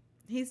 feet.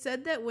 He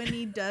said that when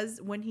he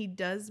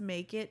does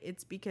make it,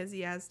 it's because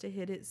he has to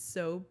hit it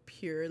so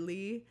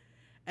purely.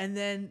 And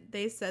then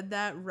they said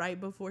that right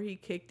before he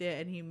kicked it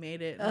and he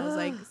made it. And I was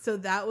like, Ugh. so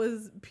that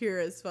was pure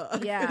as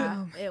fuck.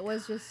 Yeah, it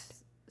was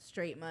just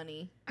straight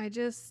money. I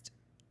just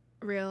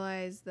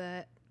realized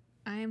that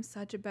I am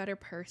such a better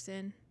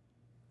person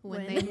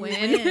when they you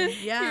win.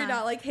 Yeah. You're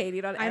not like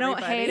hating on I don't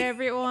everybody. hate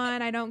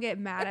everyone. I don't get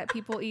mad at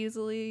people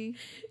easily.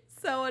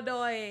 So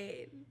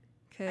annoying.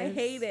 'Cause I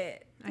hate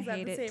it. I 'Cause I'm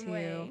hate the it same too.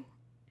 way.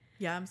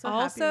 Yeah, I'm so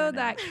happy Also, right now.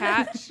 that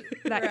catch,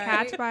 Right?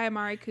 catch by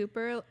Amari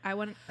Cooper.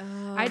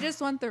 I just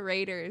want the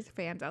Raiders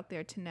fans out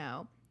there to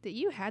know that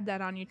you had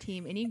that on your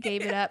team and you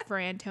gave it up for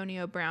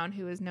Antonio Brown,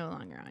 who is no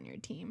longer on your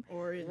team.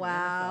 Or in the NFL,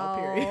 Wow,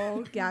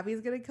 period.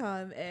 Gabby's gonna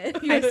come and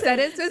I said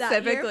it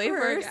specifically you're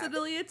for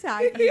personally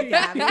attacking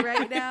Gabby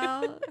right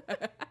now,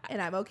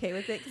 and I'm okay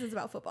with it because it's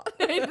about football.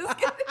 I'm just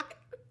kidding.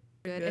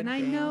 Good. Good And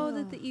I thing. know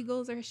that the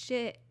Eagles are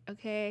shit,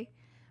 okay?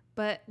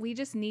 But we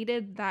just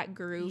needed that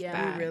groove Yeah.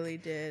 back. We really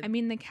did. I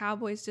mean, the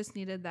Cowboys just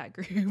needed that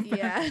groove back.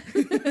 Yeah.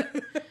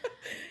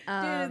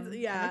 Dude,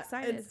 yeah, I'm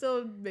excited. it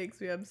still makes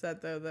me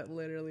upset though that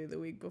literally the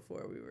week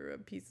before we were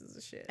pieces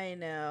of shit, I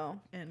know.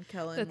 and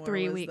Kellen The Moore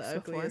 3 was weeks the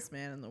before. ugliest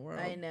man in the world.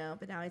 I know,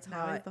 but now he's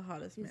Now he's hot. the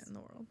hottest man He's- in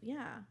the world.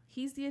 Yeah,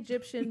 he's the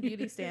Egyptian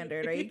beauty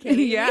standard. Are you kidding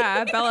me?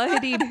 Yeah, Bella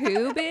Hadid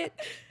who, bitch?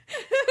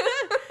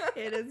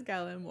 It is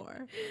Kellen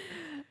Moore.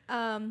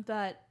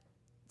 But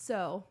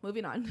so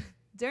moving on.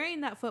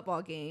 During that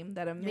football game,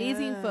 that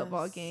amazing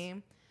football Yes.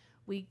 game,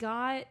 we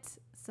got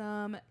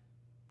some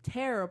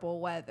terrible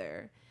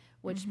weather,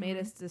 which made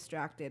us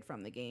distracted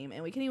from the game,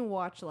 and we couldn't even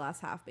watch the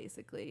last half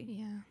basically.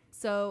 Yeah.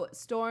 So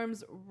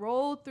storms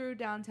rolled through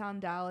downtown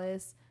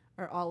Dallas,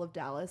 or all of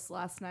Dallas,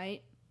 last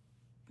night.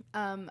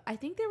 I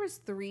think there was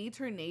 3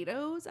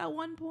 tornadoes at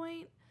one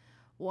point.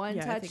 One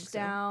Yeah, I think so.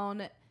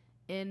 touchdown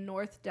in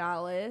North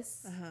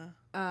Dallas.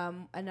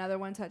 Another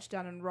one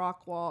touchdown in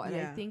Rockwall, and I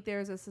Yeah. think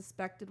there's a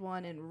suspected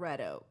one in Red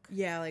Oak.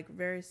 Yeah, like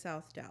very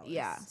South Dallas.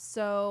 Yeah.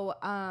 So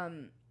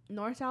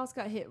North Dallas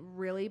got hit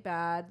really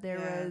bad. There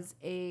Yeah. was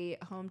a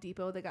Home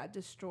Depot that got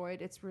destroyed.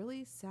 It's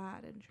really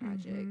sad and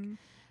tragic. Mhm.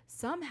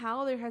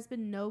 Somehow there has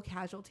been no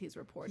casualties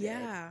reported.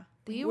 Yeah.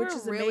 We Which were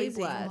is really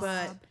amazing, blessed.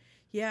 but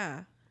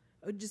yeah.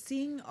 Just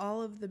seeing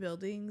all of the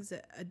buildings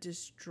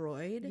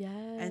destroyed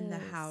and the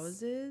Yes.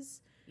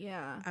 houses,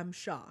 Yeah. I'm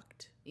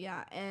shocked.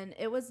 Yeah, and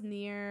it was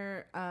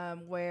near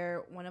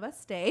where one of us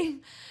stay,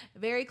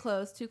 very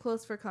close, too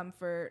close for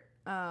comfort,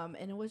 and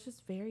it was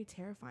just very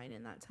terrifying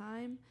in that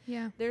time.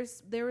 Yeah.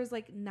 There was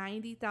like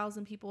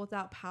 90,000 people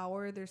without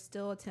power. They're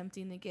still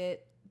attempting to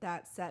get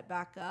that set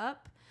back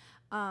up,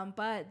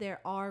 but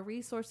there are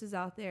resources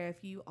out there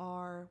if you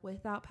are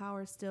without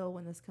power still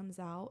when this comes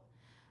out.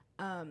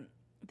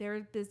 There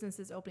are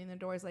businesses opening their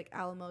doors, like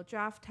Alamo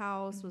Draft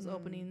House was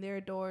opening their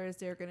doors.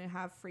 They're going to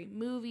have free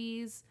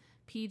movies,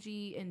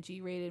 PG and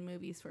G-rated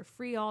movies for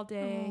free all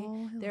day.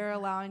 Oh, I They're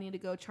allowing you to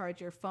go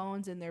charge your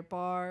phones in their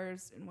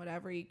bars and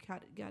whatever you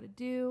got to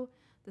do.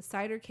 The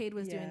Cidercade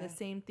was doing Yeah. the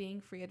same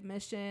thing, free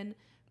admission.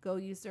 Go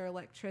use their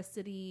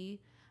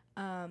electricity.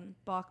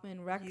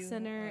 Bachman Rec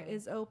Center U-Haul.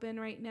 is open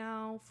right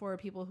now for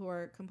people who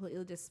are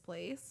completely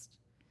displaced.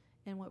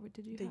 And what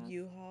did you The have?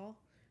 U-Haul,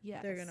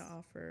 Yes. they're going to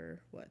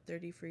offer,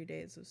 30 free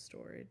days of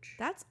storage.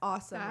 That's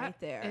awesome That right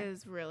there.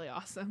 is really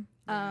awesome.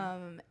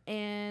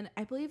 And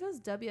I believe it was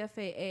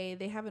WFAA.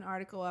 They have an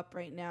article up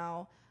right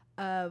now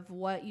of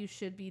what you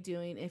should be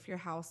doing if your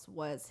house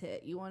was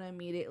hit. You want to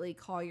immediately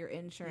call your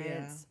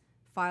insurance,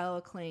 file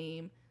a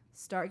claim,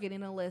 start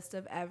getting a list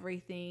of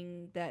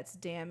everything that's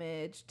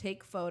damaged,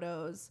 take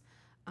photos.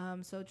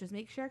 So just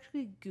make sure you're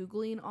actually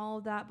Googling all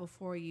of that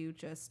before you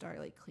just start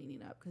like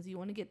cleaning up, because you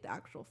want to get the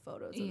actual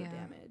photos of the Yeah.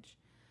 damage.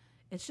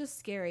 It's just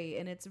scary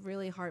and it's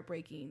really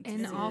heartbreaking.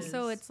 And It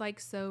also, is. it's like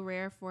so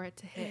rare for it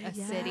to hit a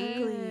Yes.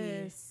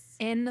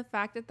 city. And the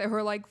fact that there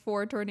were like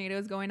 4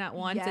 tornadoes going at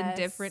once in Yes.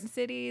 different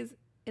cities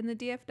in the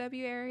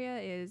DFW area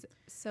is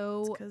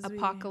so It's 'cause we-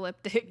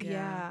 apocalyptic.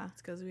 Yeah.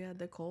 It's because we had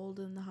the cold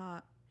and the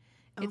hot.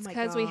 Oh It's my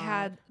because we God.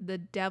 had the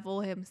devil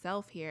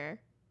himself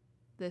here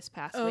this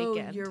past Oh,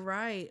 weekend. you're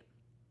right.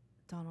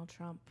 Donald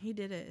Trump. He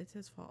did it. It's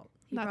his fault.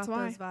 He That's brought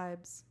why. those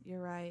vibes.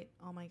 You're right.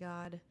 Oh my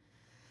God.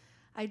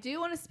 I do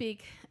want to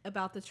speak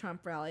about the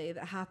Trump rally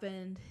that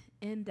happened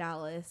in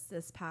Dallas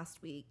this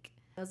past week.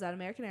 I was at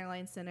American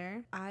Airlines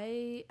Center.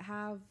 I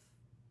have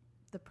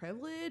the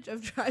privilege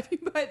of driving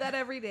by that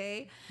every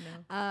day.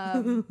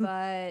 No.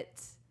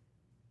 But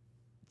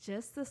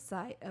just the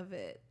sight of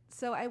it.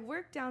 So I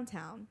work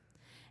downtown,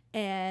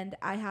 and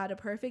I had a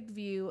perfect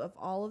view of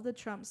all of the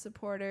Trump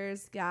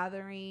supporters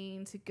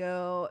gathering to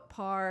go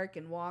park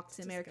and walk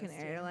to American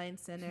Disgusting.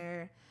 Airlines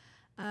Center.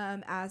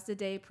 As the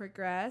day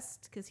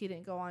progressed, because he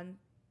didn't go on,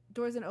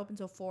 doors didn't open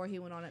till 4. He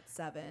went on at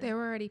 7. There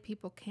were already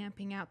people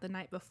camping out the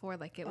night before,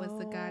 like it was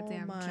the Oh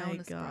goddamn my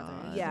Jonas God.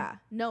 Brothers. Yeah,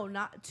 no,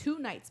 not 2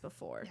 nights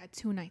before. Yeah,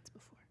 2 nights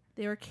before.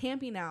 They were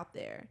camping out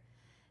there.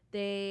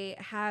 They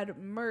had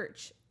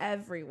merch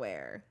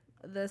everywhere.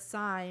 The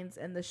signs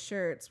and the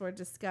shirts were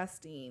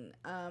disgusting.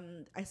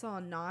 I saw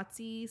a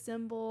Nazi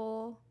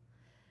symbol,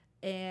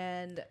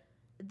 and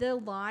the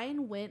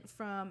line went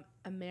from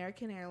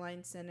American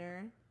Airlines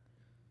Center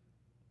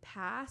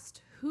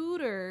past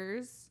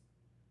Hooters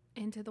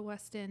Into the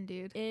West End,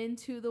 dude.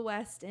 into the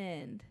West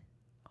End.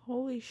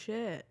 Holy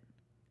shit.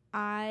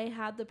 I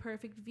had the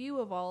perfect view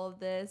of all of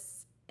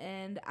this,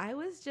 and I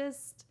was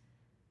just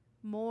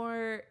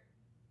more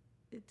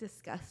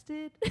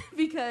disgusted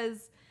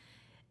because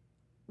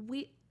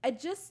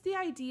just the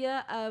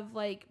idea of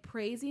like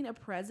praising a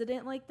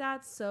president like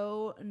that,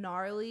 so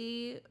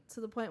gnarly to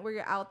the point where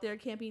you're out there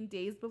camping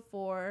days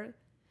before.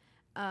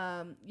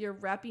 You're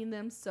repping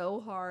them so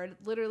hard,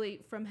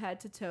 literally from head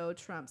to toe,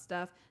 Trump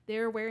stuff.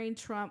 They're wearing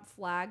Trump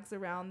flags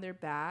around their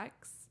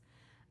backs,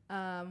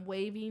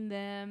 waving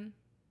them.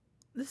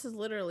 This is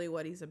literally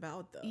what he's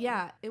about, though.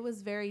 Yeah, it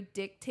was very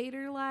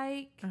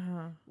dictator-like,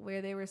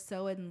 where they were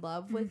so in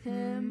love with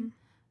him.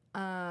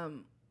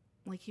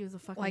 Like he was a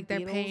fucking Like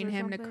they're Beatles paying or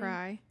him to something.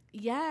 cry.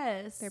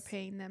 Yes. They're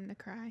paying them to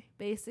cry.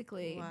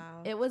 Basically.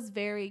 Wow. It was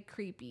very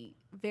creepy.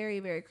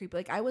 Very, very creepy.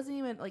 Like, I wasn't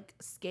even, like,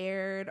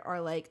 scared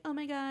or like, oh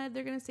my God,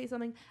 they're going to say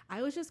something.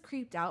 I was just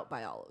creeped out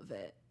by all of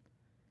it.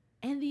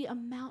 And the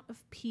amount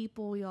of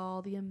people,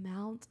 y'all, the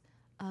amount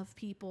of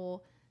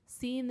people,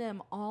 seeing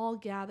them all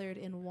gathered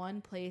in one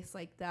place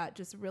like that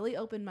just really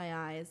opened my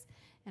eyes.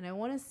 And I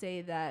want to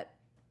say that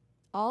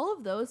all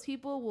of those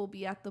people will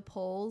be at the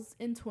polls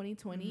in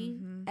 2020.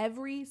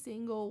 Every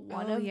single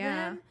one of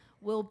them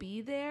will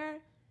be there.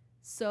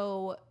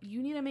 So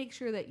you need to make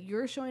sure that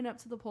you're showing up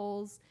to the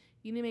polls.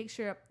 You need to make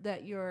sure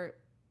that your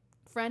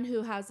friend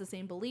who has the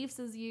same beliefs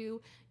as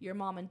you, your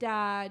mom and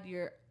dad,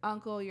 your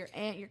uncle, your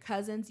aunt, your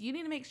cousins, you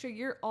need to make sure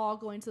you're all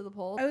going to the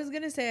polls. I was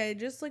going to say, I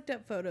just looked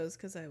up photos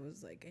because I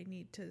was like, I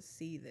need to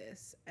see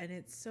this. And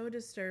it's so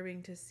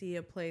disturbing to see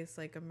a place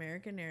like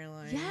American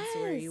Airlines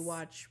where you Yes.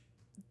 watch,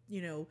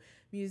 you know,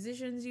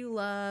 musicians you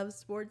love,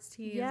 sports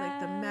teams like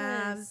the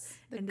Mavs.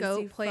 The and GOAT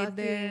to see played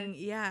there. fucking-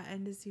 Yeah,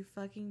 and to see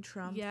fucking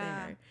Trump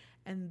Yeah. there.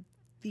 And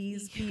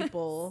these Yes.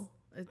 people,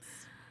 it's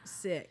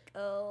sick.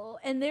 Oh,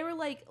 and they were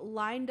like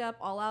lined up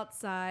all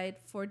outside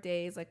for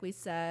days, like we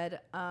said.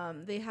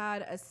 They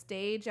had a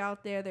stage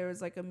out there. There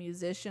was like a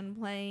musician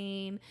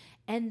playing,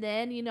 and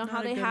then you know Not how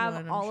a they good have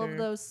one, I'm all sure. of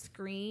those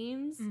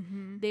screens.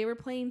 They were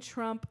playing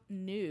Trump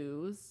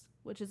news,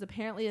 which is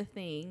apparently a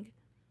thing.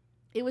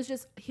 It was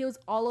just he was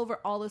all over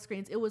all the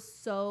screens. It was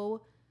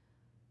so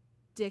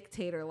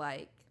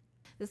dictator-like.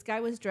 This guy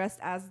was dressed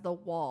as the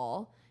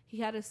Wall. He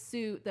had a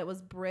suit that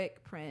was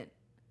brick print.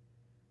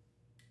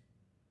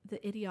 The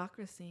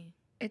Idiocracy.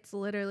 It's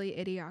literally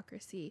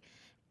Idiocracy.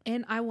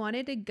 And I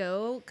wanted to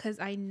go because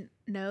I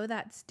know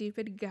that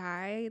stupid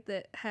guy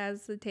that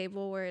has the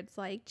table where it's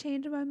like,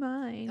 change my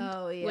mind.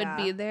 Oh, Would yeah.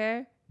 be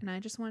there. And I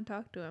just want to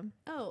talk to him.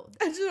 Oh,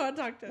 I just want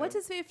to talk to what's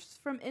his face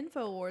from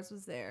InfoWars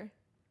was there?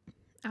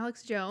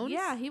 Alex Jones?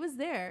 Yeah, he was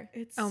there.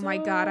 It's Oh my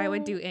God. I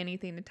would so do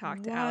anything to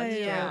talk to Alex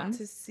wild Jones.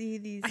 to see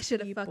these I should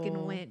have fucking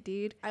people. went,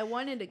 dude. I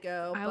wanted to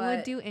go. I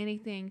would do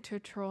anything to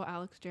troll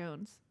Alex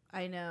Jones.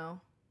 I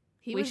know.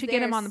 We was should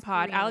get him there on the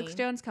pod. Alex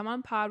screaming. Jones, come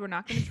on pod. We're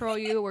not going to troll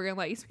you. We're going to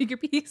let you speak your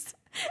piece.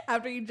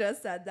 After you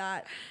just said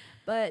that.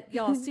 But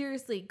y'all,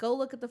 seriously, go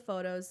look at the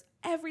photos.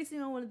 Every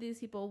single one of these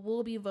people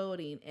will be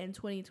voting in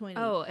 2020.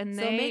 Oh, and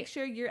so they- make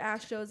sure your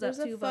ass shows There's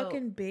up a to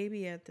fucking vote.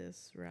 baby at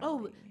this rally.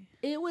 Oh,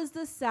 it was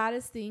the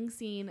saddest thing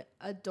seeing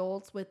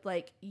adults with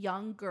like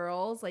young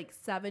girls, like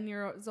 7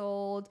 years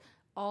old,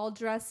 all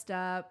dressed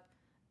up.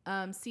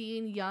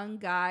 Seeing young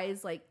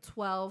guys like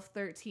 12,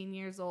 13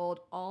 years old,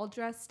 all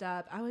dressed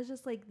up. I was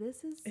just like,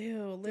 this is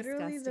Ew,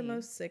 literally disgusting. the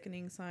most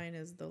sickening sign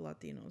is the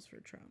Latinos for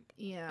Trump.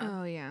 yeah.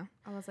 Oh, yeah.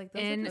 I was like,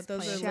 those And are But just those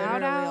are plain. Shout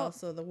literally out-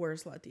 also the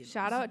worst Latinos.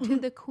 Shout out to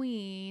the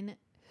Queen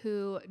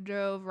who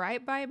drove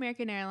right by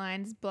American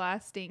Airlines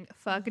blasting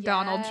fuck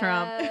Donald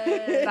Trump.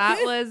 Yes.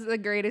 That was the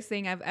greatest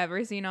thing I've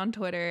ever seen on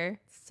Twitter.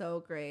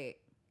 So great.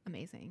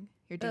 Amazing.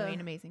 You're doing Ugh.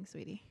 amazing,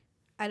 sweetie.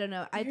 I don't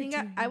know. I You're think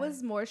doing I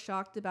was more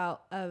shocked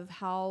of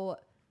how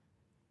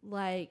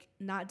like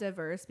not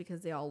diverse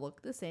because they all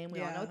look the same. We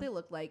all know Yeah. what they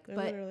look like, They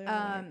but literally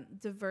are.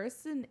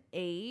 diverse in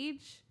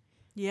age,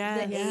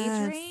 Yeah, the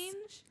age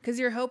range. Because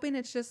you're hoping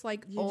it's just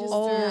like You just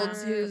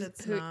olds are, who's but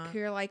it's who not.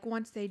 you're like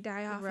once they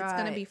die off, it's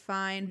gonna Right. be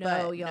fine. No,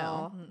 but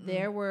y'all. no.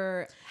 There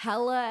were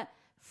hella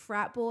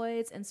frat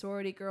boys and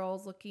sorority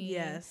girls looking.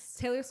 Yes.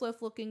 Taylor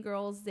Swift looking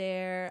girls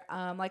there.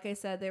 Like I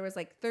said, there was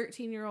like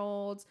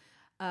 13-year-olds,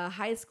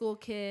 high school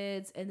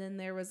kids, and then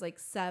there was like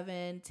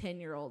 7,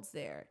 10-year-olds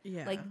there.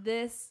 Yeah. Like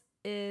this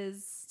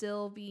is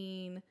still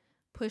being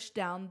pushed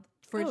down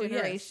for Oh, yes,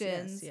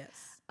 generations.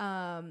 Yes.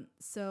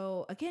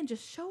 So again,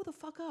 just show the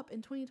fuck up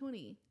in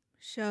 2020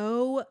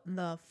 Show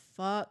the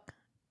fuck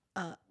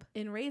up.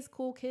 and raise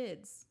cool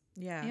kids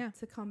Yeah. Yeah.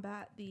 to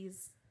combat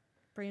these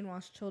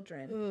brainwashed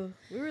children. Ugh.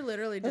 We were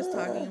literally just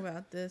talking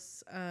about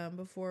this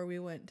before we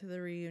went to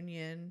the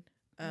reunion.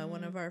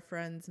 One of our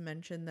friends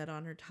mentioned that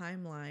on her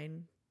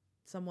timeline,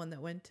 someone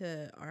that went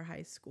to our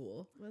high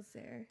school Was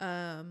there?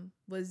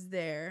 was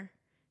there,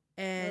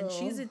 and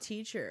she's a Ugh.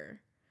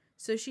 teacher,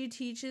 so she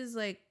teaches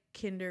like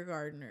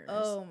kindergartners.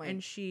 Oh my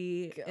And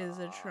she is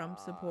a Trump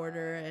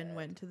supporter and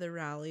went to the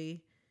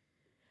rally.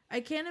 I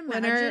can't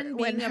When imagine her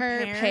being a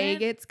pay parent.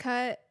 gets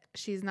cut,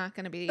 she's not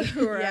gonna be.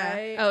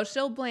 Right. Oh,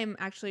 she'll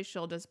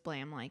just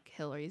blame like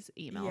Hillary's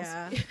emails.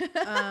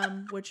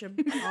 Yeah. Which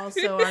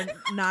also are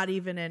not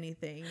even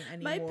anything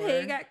anymore. My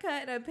pay got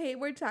cut and I paid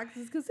more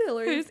taxes because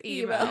Hillary's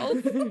His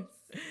emails.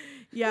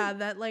 Yeah,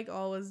 that like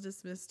all was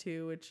dismissed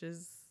too, which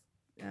is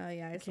Oh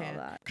yeah, I saw Can't.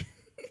 that.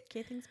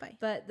 okay. Thanks, bye.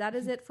 But that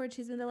is it for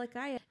Chisme de la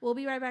Calle. We'll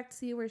be right back to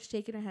see where we're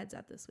shaking our heads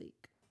at this week.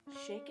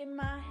 Shaking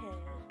my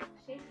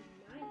head,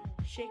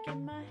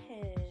 shaking my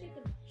head,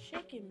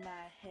 Shaking my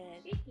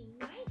head. Shaking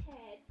my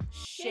head.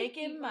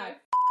 Shaking my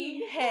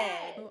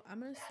head. So I'm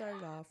going to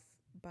start off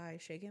by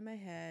shaking my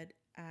head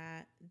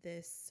at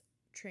this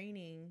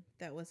training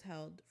that was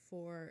held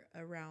for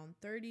around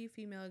 30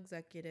 female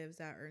executives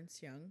at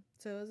Ernst Young.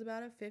 So it was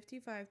about a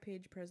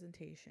 55-page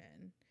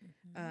presentation.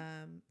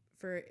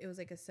 It was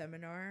like a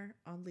seminar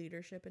on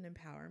leadership and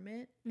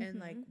empowerment, and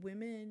like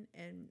women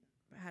and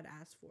had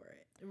asked for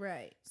it.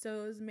 Right.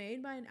 So it was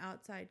made by an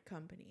outside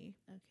company.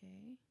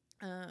 Okay.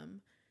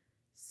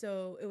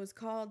 So it was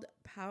called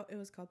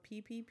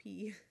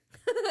PPP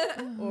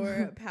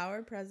or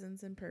Power,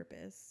 Presence, and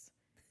Purpose.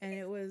 And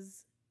it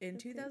was in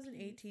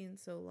 2018,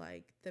 so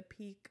like the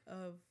peak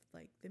of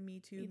like the Me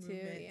Too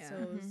movement. yeah. So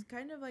it was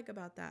kind of like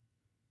about that.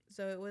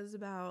 So it was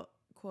about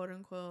quote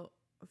unquote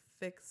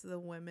fix the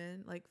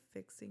women, like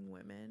fixing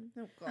women.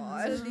 Oh So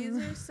God. these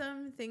are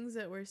some things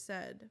that were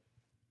said.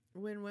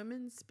 When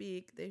women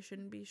speak, they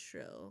shouldn't be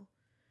shrill.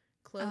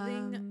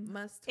 Clothing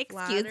must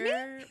excuse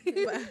flatter,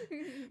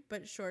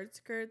 but short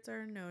skirts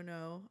are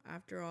no-no.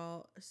 After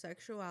all,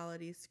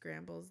 sexuality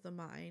scrambles the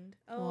mind.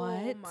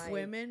 Oh my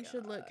Women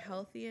should look God.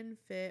 healthy and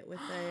fit with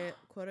a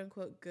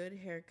quote-unquote good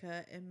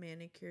haircut and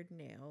manicured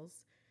nails.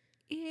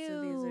 Ew.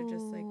 So these are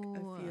just like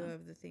a few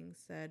of the things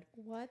said.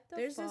 What the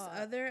There's fuck? this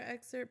other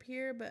excerpt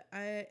here, but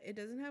it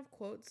doesn't have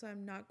quotes, so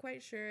I'm not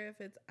quite sure if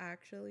it's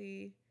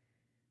actually...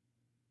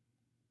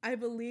 I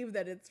believe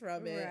that it's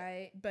from it.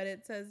 Right. But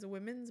it says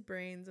women's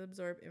brains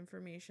absorb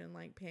information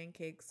like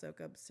pancakes soak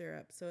up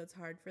syrup, so it's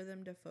hard for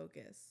them to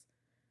focus.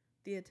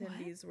 The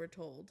attendees were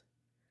told.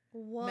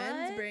 What?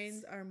 Men's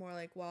brains are more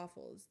like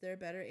waffles. They're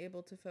better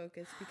able to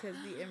focus because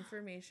the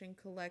information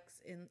collects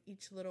in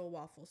each little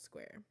waffle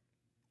square.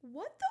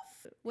 What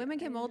the Women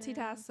can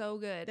multitask so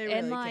good. They really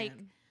and like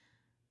can.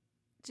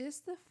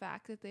 just the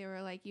fact that they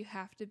were like, you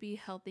have to be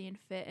healthy and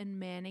fit and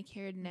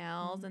manicured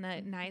nails and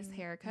a nice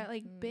haircut.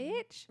 Like,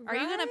 bitch, are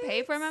you going to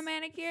pay for my Right?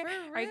 manicure?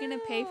 For Are you going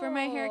to pay for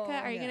my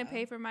haircut? Are you going Yeah. to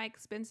pay for my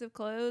expensive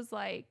clothes?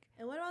 Like,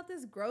 And what about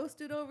this gross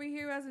dude over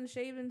here who hasn't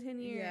shaved in 10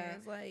 years? Yeah.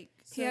 Like,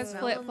 He has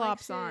smelling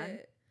flip-flops on.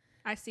 shit.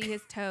 I see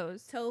his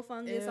toes. Toe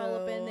fungus all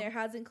up in Ew. there.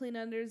 Hasn't cleaned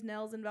under his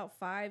nails in about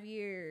 5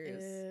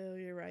 years. Ew,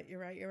 you're right.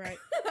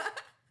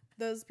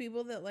 Those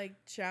people that like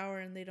shower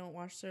and they don't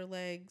wash their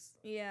legs.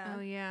 Yeah.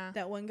 Oh, yeah.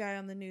 That one guy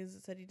on the news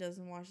that said he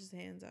doesn't wash his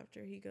hands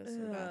after he goes to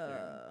the bathroom.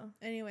 Ugh.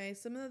 Anyway,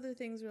 some of the other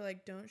things were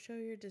like, don't show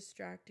your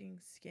distracting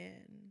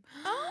skin.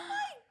 Oh my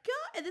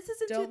God. And this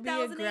is in Don't be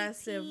 2018.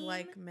 aggressive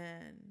like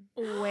men.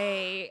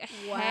 Wait.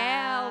 Hell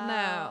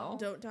Wow. no.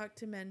 Don't talk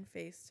to men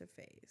face to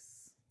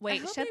face.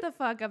 Wait, hope shut they- the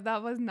fuck up.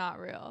 That was not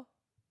real.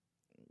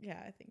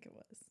 Yeah, I think it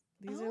was.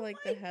 These Oh are like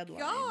my the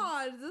headlines.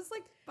 God. Is this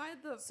like by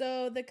the...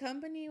 So the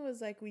company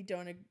was like, we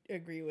don't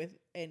agree with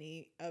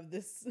any of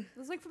this. This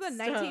was like from the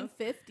Stuff.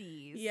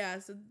 1950s. Yeah,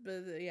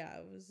 yeah,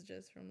 it was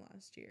just from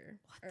last year.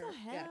 What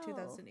the Yeah, hell?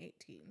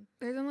 2018.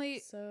 There's only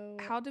So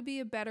how to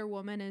be a better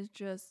woman is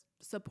just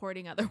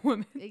supporting other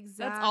women. Exactly.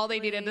 That's all they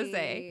needed to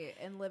say.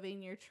 And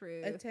living your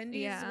truth.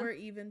 attendees Yeah. were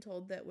even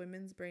told that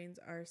women's brains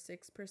are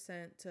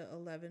 6% to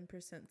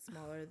 11%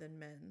 smaller than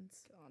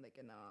men's. God, I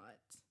cannot.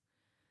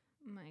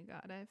 My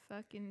God, I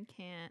fucking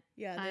can't.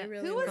 Yeah, I- they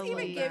really Who was were even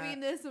told giving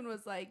that. this and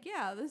was like,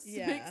 yeah, this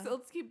Yeah. makes,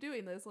 let's keep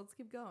doing this. Let's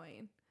keep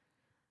going.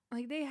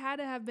 Like, they had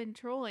to have been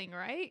trolling,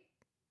 right?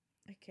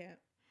 I can't.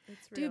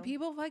 It's real. Dude,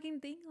 people fucking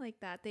think like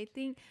that. They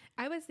think,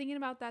 I was thinking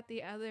about that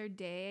the other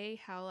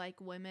day, how like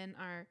women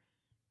are,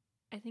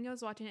 I think I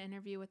was watching an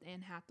interview with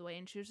Anne Hathaway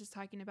and she was just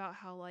talking about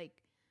how like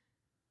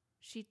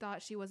she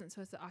thought she wasn't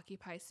supposed to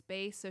occupy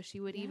space. So she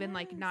would even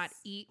like not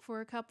Yes. eat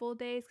for a couple of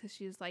days because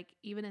she was like,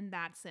 even in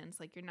that sense,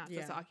 like you're not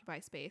supposed to Yeah. occupy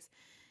space.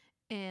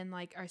 And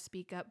like, or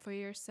speak up for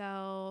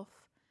yourself.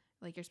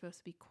 Like you're supposed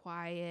to be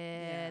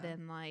quiet Yeah.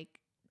 and like,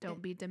 don't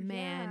It- be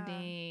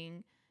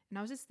demanding. And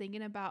I was just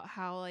thinking about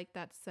how like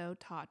that's so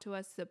taught to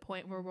us to the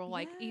point where we'll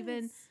like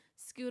even Yes.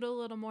 scoot a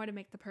little more to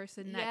make the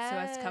person next to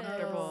us Yes.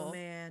 comfortable. Oh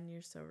man,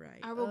 you're so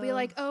right. Or we'll be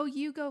like, oh,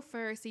 you go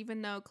first,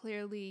 even though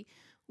clearly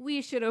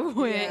we should have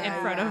went in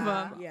front of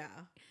Yeah. them. Yeah.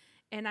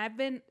 And I've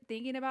been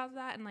thinking about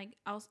that, and like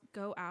I'll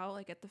go out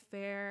like at the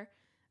fair.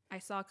 I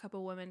saw a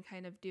couple women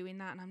kind of doing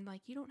that, and I'm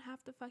like, you don't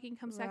have to fucking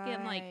come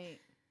second. Like, Right.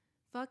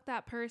 fuck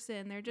that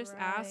person. They're just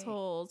Right.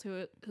 assholes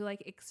who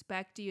like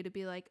expect you to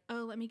be like,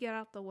 oh, let me get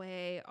out the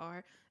way,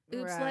 or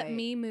oops, let Right.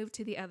 me move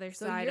to the other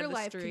So side your of the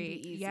life street.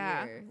 can be easier.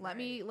 Yeah. Let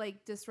me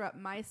like disrupt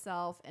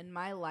myself and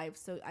my life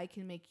so I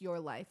can make your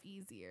life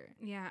easier.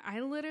 Yeah,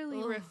 I literally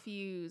Ugh.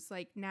 refuse.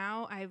 Like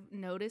now I've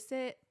noticed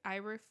it. I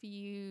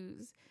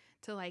refuse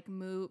to like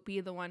be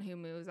the one who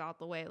moves out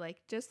the way.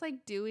 Like just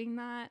like doing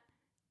that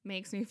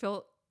makes me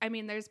feel, I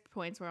mean, there's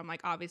points where I'm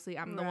like, obviously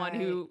I'm the one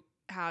who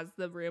has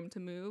the room to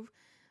move.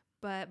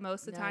 But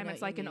most of the No, I time know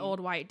it's what like you an mean. old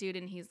white dude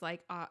and he's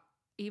like,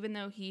 even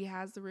though he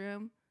has the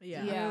room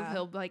Yeah. to Yeah. move,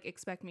 he'll like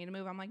expect me to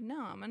move. I'm like, no,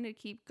 I'm going to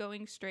keep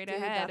going straight Dude,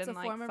 ahead that's and a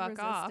like form of fuck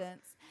off.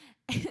 resistance.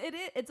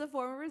 It's a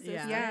form of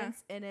resistance, Yeah.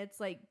 and it's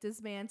like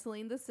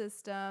dismantling the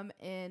system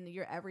in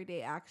your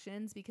everyday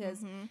actions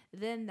because Mhm.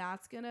 then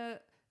that's gonna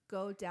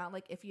go down,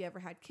 like if you ever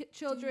had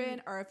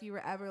children or if you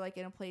were ever like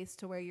in a place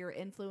to where you're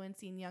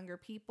influencing younger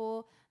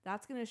people,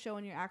 that's going to show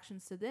in your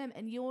actions to them,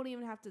 and you won't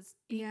even have to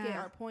speak it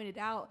or point it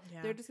out.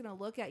 Yeah. They're just going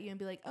to look at you and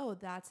be like, oh,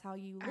 that's how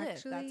you live.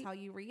 Actually, that's how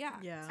you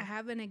react. Yeah. I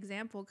have an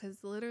example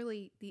because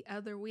literally the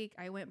other week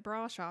I went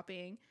bra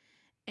shopping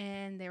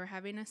and they were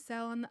having a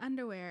sale on the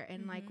underwear.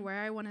 And like where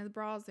I wanted the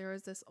bras, there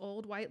was this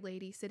old white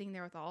lady sitting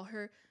there with all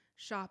her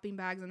shopping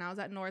bags. And I was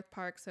at North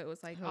Park. So it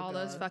was like all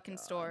those fucking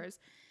stores.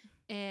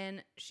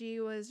 And she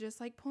was just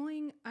like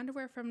pulling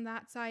underwear from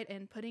that side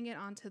and putting it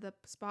onto the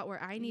spot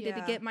where I needed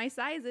to get my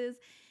sizes.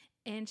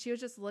 And she was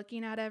just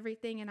looking at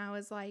everything. And I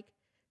was like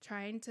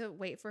trying to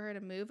wait for her to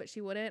move, but she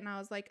wouldn't. And I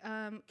was like,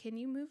 can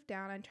you move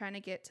down? I'm trying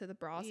to get to the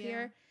bras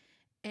here.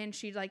 And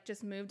she like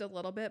just moved a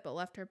little bit, but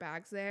left her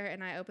bags there.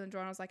 And I opened the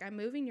drawer and I was like, I'm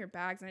moving your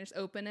bags. And I just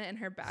opened it and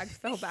her bags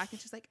fell back.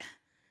 And she's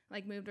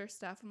like moved her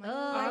stuff. I'm like,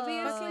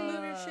 Obviously,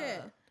 move your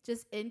shit.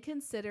 Just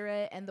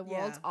inconsiderate, and the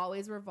world's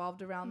always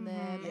revolved around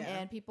them. Yeah.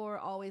 And people are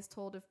always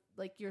told if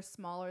like you're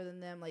smaller than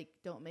them, like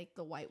don't make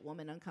the white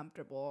woman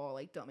uncomfortable,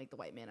 like don't make the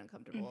white man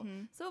uncomfortable.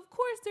 So of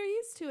course they're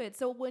used to it.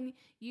 So when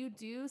you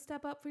do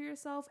step up for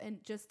yourself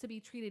and just to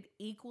be treated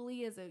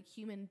equally as a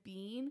human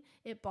being,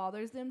 it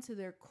bothers them to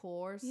their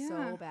core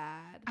so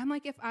bad. I'm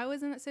like, if I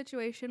was in a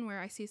situation where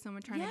I see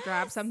someone trying to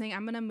grab something,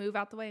 I'm going to move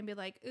out the way and be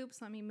like,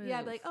 oops, let me move. Yeah,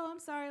 I'd be like, oh, I'm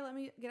sorry, let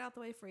me get out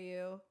the way for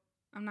you.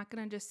 I'm not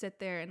going to just sit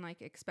there and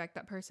like expect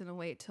that person to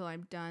wait till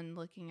I'm done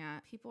looking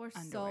at People are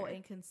underwear. so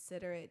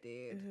inconsiderate,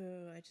 dude.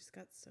 Ooh, I just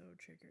got so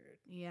triggered.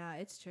 Yeah,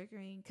 it's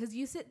triggering because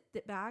you sit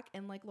back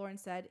and like Lauren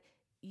said,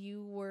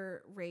 you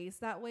were raised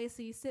that way.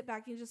 So you sit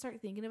back and you just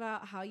start thinking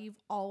about how you've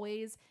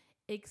always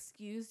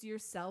excused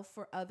yourself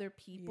for other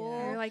people.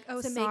 You're like, oh,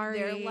 to sorry.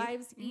 make their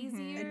lives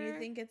easier. And you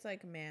think it's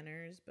like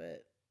manners,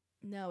 but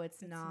no,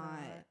 it's not.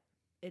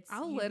 It's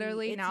I'll you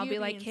literally it's now you be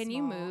like, being can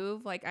you small.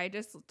 move? Like, I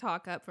just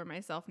talk up for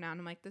myself now.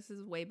 And I'm like, this is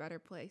a way better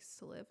place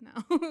to live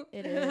now.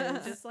 It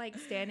is. Just like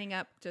standing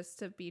up just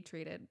to be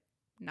treated,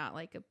 not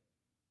like a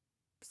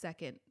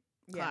second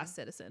class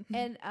citizen.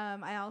 And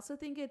I also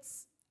think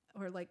it's,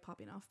 or like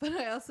popping off, but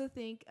I also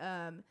think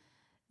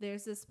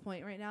there's this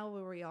point right now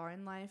where we are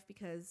in life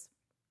because,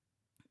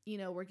 you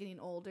know, we're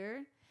getting older.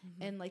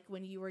 And like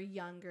when you were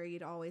younger,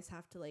 you'd always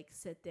have to like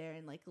sit there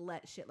and like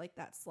let shit like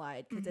that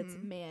slide because it's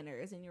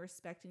manners and you're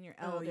respecting your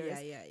elders.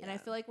 And I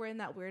feel like we're in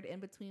that weird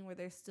in between where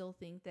they still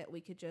think that we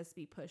could just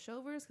be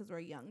pushovers because we're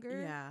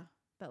younger. Yeah.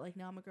 But like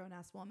now I'm a grown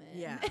ass woman.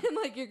 Yeah. And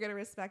like you're gonna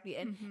respect me.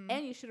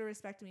 And you should have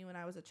respected me when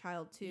I was a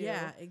child too.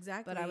 Yeah,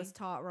 exactly. But I was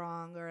taught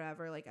wrong or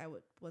whatever. Like I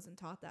wasn't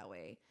taught that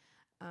way.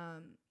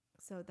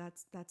 So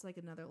that's like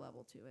another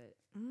level to it.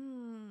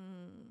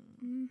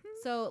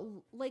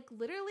 So like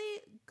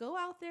literally go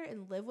out there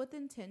and live with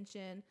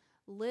intention,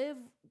 live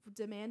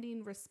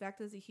demanding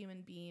respect as a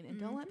human being, and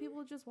don't let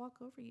people just walk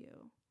over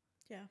you.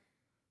 Yeah.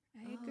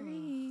 I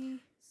agree.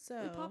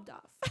 So We popped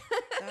off.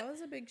 that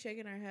was a big shake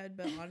in our head,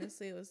 but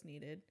honestly it was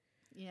needed.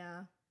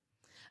 Yeah.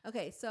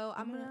 Okay, so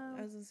I'm gonna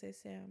I was gonna say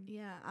Sam.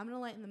 yeah, I'm gonna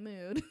lighten the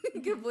mood.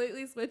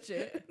 Completely switch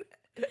it.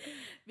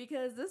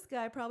 Because this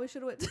guy probably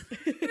should have went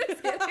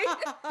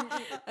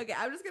Okay,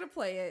 I'm just gonna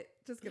play it.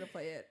 Just gonna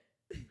play it.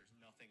 There's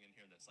nothing in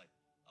here that's like,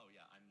 oh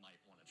yeah, I might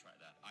want to try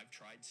that. I've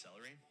tried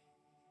celery.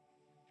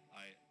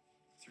 I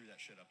threw that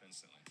shit up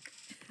instantly.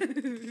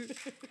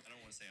 I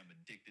don't want to say I'm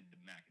addicted to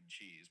mac and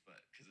cheese,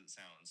 but because it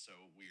sounds so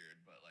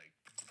weird, but like,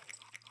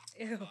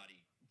 my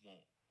body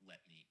won't let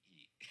me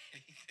eat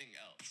anything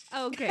else.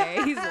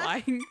 Okay, he's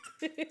lying.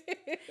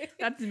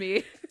 That's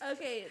me.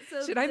 Okay,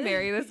 so Should I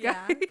marry this guy?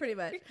 Yeah, pretty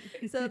much.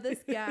 So this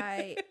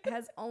guy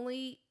has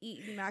only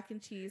eaten mac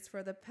and cheese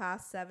for the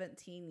past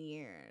 17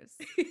 years.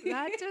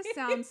 That just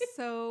sounds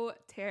so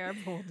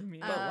terrible to me.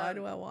 But why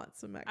do I want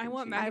some mac and I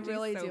want cheese? mac I and cheese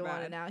really so do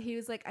want it bad. now. He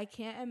was like, I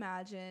can't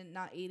imagine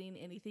not eating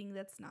anything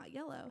that's not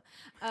yellow.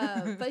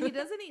 But he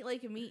doesn't eat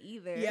like meat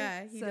either.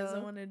 Yeah, he doesn't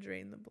so- want to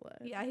drain the blood.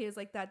 Yeah, he was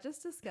like, that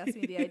just disgusts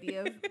me. The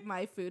idea of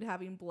my food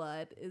having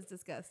blood is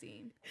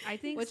disgusting. I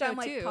think Which so I'm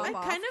like, too. pop I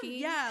off kind of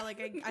king.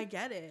 like I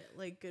get it.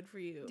 Like good for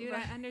you. Dude,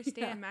 Right. I understand.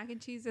 Yeah. Mac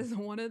and cheese is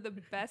one of the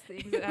best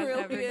things It that has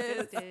really ever is.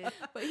 existed.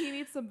 But he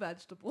needs some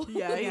vegetables.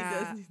 Yeah, he Yeah.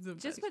 does need some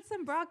Just put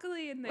some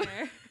broccoli in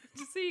there,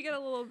 just so you get a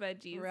little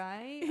veggies.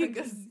 Right? He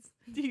goes,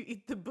 do you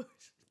eat the bush?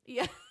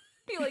 Yeah.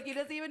 Like he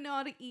doesn't even know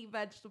how to eat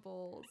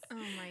vegetables. Oh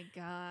my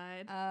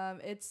god.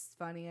 It's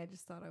funny. I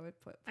just thought I would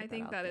put I that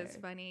think out that is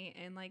there. funny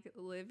and like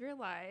live your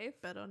life.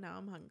 Beto, now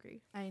I'm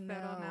hungry. I know.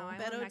 now I want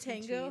Beto mac and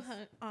Tango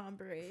cheese.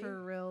 Hombre.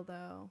 For real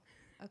though.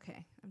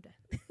 Okay, I'm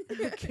done.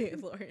 Okay,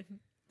 Lauren.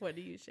 What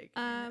do you shake?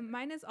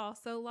 Mine is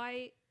also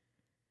light.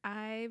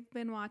 I've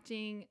been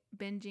binging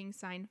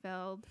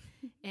Seinfeld,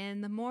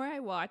 and the more I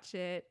watch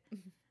it,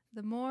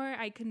 the more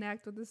I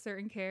connect with a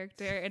certain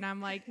character, and I'm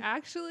like,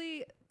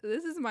 actually,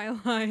 this is my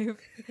life.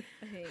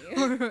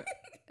 Or,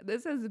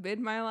 this has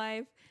been my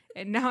life,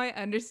 and now I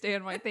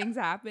understand why things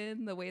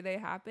happen the way they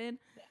happen.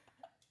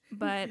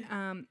 But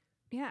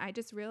yeah, I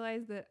just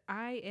realized that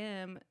I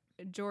am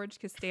George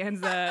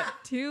Costanza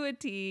to a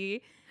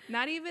T.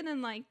 Not even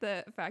in like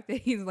the fact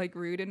that he's like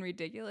rude and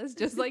ridiculous,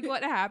 just like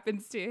what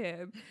happens to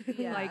him.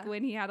 Yeah. Like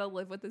when he had to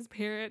live with his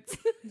parents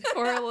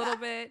for a little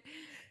bit,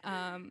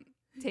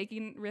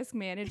 taking risk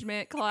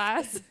management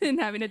class and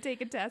having to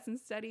take a test and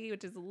study,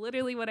 which is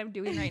literally what I'm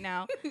doing right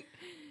now.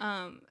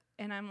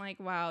 And I'm like,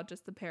 wow,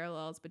 just the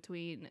parallels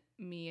between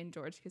me and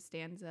George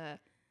Costanza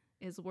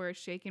is worth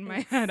shaking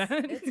my head at.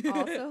 It's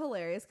also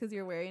hilarious because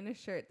you're wearing a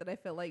shirt that I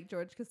feel like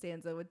George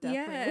Costanza would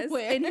definitely Yes,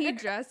 wear. and he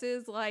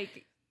dresses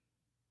like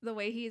the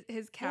way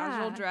his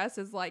casual Yeah. dress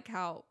is like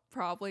how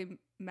probably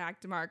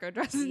Mac DeMarco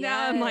dresses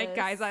now. I'm like,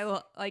 guys,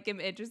 Yes. like am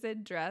interested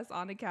in dress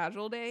on a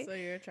casual day. So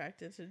you're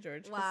attracted to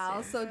George Wow,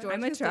 Costanza. so George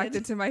I'm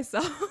attracted to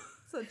myself.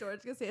 So George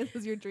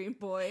Costanza's your dream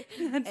boy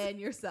and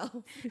yourself.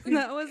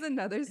 That was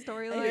another You're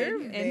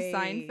storyline in vain.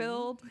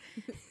 Seinfeld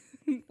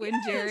when Yeah,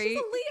 Jerry she's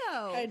a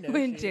Leo. I know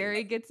when she is.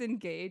 Jerry gets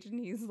engaged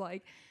and he's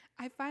like,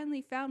 I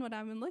finally found what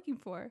I've been looking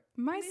for.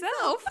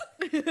 Myself.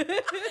 He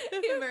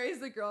marries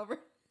the girl,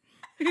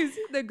 He's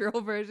the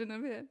girl version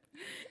of him. and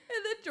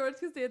then George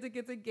Costanza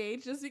gets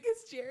engaged just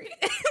because Jerry.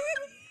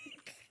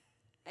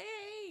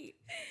 Hey,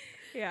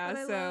 Yeah, What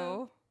I so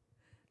love.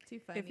 Too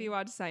funny. if you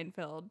watch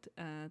Seinfeld,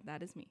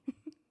 that is me.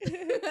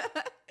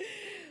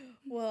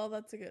 Well,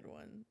 that's a good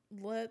one.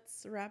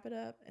 Let's wrap it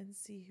up and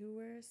see who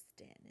we're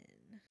standing.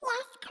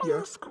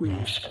 Yes,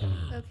 queen.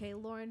 Okay,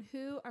 Lauren,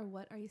 who or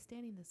what are you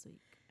standing this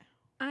week?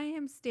 I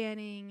am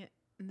standing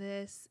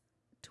this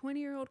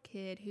 20-year-old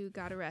kid who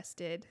got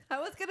arrested I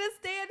was gonna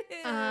stand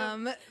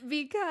him.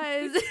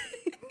 because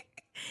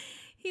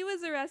he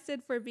was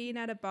arrested for being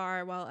at a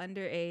bar while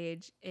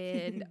underage,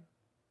 and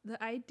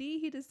the ID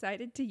he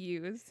decided to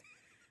use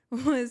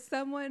was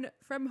someone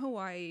from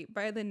Hawaii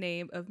by the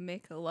name of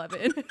Mick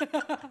 11.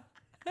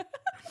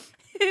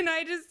 And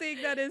I just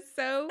think that is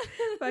so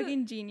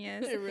fucking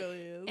genius. It really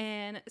is.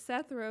 And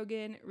Seth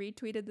Rogen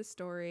retweeted the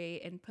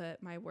story and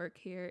put, "My work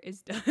here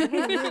is done." I'm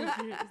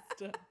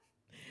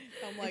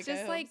like, just I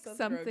hope like Seth Rogen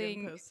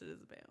something- posted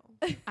his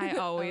bail. I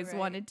always Alright.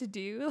 wanted to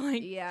do,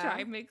 like, Yeah.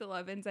 try Mick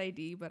 11's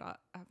ID, but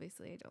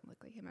obviously I don't look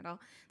like him at all.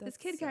 That's this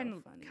kid so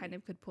kind funny.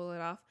 of could pull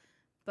it off,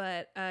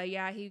 but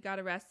yeah, he got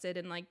arrested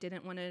and like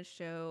didn't want to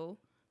show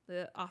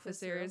the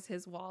officers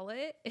his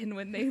wallet. And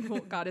when they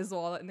got his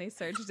wallet and they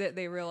searched it,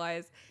 they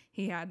realized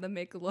he had the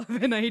Mick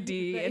 11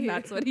 ID, and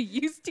that's what he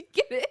used to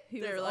get it. He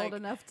They're was like- old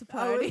enough to I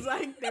party. was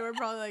like, they were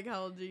probably like,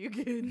 how old are you,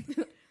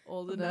 kid?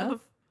 Old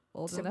enough.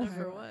 Old For enough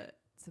what?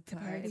 to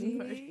party.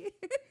 party.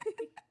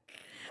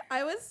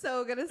 I was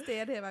so gonna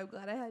stand him. I'm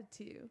glad I had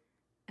to.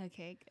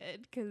 Okay,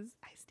 good, because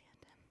I stand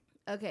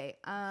him. Okay,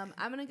 I'm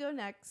gonna go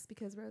next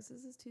because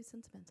Rose's is too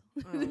sentimental.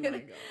 Oh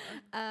my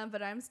god.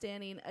 But I'm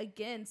standing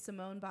again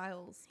Simone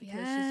Biles because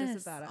she's Yes,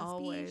 just a badass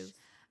always.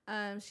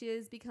 beach. She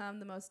has become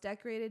the most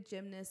decorated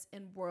gymnast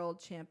in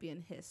world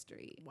champion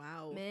history.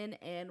 Wow. Men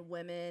and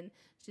women.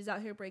 She's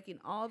out here breaking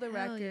all the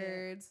Hell yeah.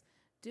 records,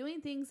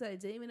 doing things that I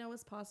didn't even know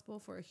was possible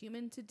for a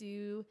human to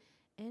do.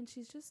 And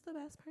she's just the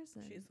best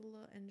person. She's a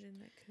little engine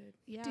that could.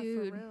 yeah,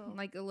 Dude, for real.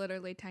 like a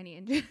literally tiny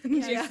engine.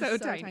 Yeah, She's yeah, so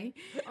tiny.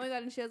 Oh my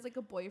god, and she has like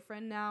a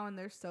boyfriend now, and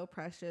they're so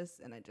precious,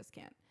 and I just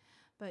can't.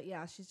 But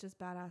yeah, she's just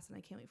badass, and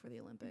I can't wait for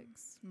the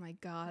Olympics. Oh my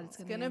god, it's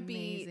It's gonna, gonna be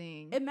be-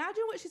 amazing.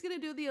 Imagine what she's gonna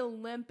do at the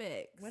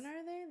Olympics. When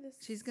are they? This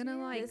She's gonna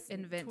year? like This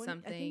invent 20 I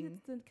something. think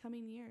it's the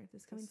coming year,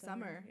 this coming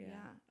summer. Yeah.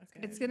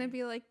 Okay. It's gonna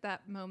be like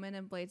that moment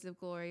in Blades of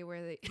Glory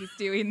where he's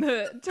doing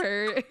the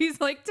turn.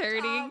 He's like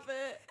turning. Stop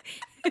it.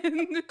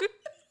 And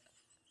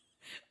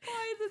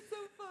Why is it so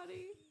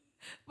funny?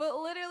 But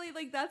literally,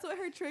 like that's what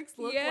her tricks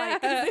look Yeah.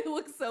 like. 'Cause they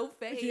look so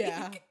fake.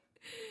 Yeah.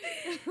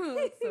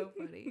 It's so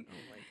funny. Oh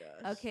my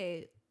gosh.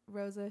 Okay,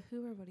 Rosa,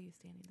 who or what are you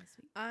standing this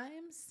week?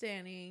 I'm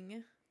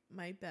standing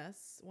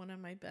one of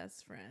my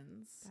best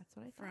friends That's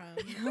what I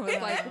thought. from. I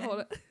was like,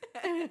 hold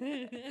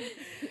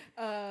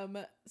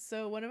on.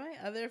 So one of my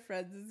other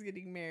friends is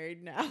getting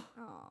married now,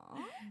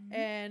 Aw.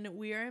 and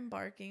we are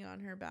embarking on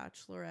her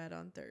bachelorette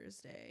on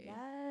Thursday. Yes.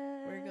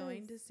 We're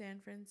going to San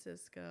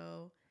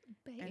Francisco,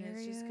 Bay and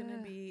it's just gonna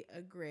Area. be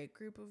a great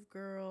group of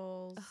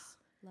girls.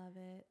 Love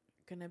it.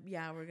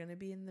 We're gonna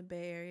be in the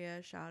Bay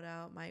Area. Shout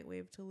out Might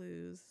Wave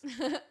Toulouse.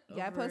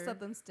 Yeah, I post Over- up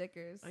them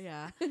stickers. Oh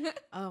yeah.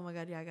 Oh my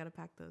god, yeah, I gotta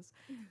pack those.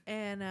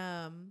 And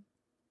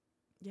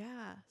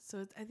yeah,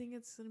 so I think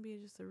it's gonna be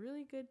just a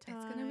really good time.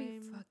 It's gonna be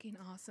fucking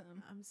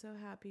awesome. I'm so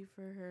happy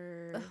for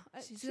her. Ugh,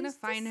 She's gonna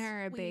find the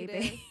her a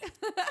baby.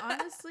 sweetest.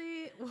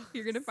 Honestly,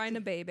 You're gonna find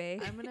a baby.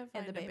 I'm gonna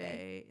find the a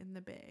bay in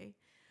the Bay.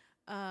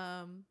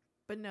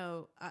 But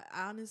no,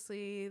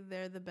 honestly,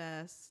 they're the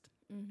best.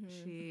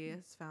 Mhm. She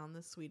has found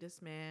the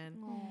sweetest man,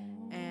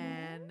 Aw.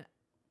 and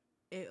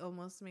it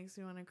almost makes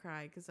me want to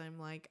cry because I'm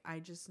like, I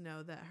just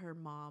know that her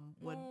mom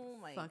would Oh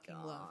my fucking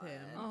love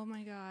him. God. Oh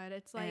my god,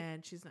 it's like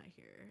And she's not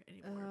here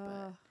anymore.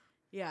 Ugh.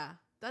 But yeah,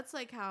 that's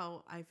like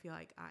how I feel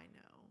like I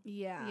know.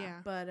 Yeah. yeah.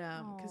 But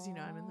because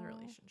I'm in the Aw.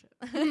 relationship.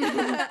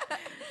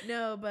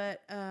 No,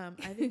 but I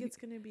think it's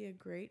gonna be a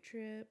great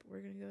trip.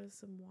 We're gonna go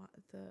to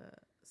the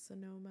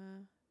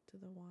Sonoma to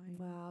the wine.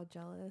 Wow,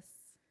 jealous.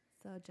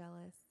 So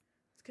jealous.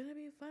 It's gonna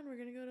be fun. We're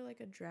gonna go to like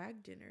a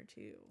drag dinner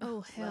too.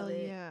 Oh hell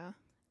it. yeah.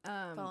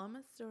 Follow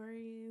my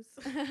stories.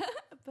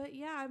 But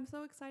yeah, I'm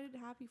so excited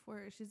and happy for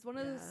her. She's one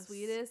of the Yes.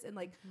 sweetest and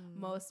like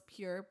most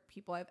pure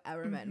people I've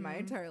ever met in my Mhm.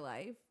 entire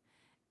life.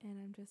 And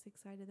I'm just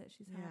excited that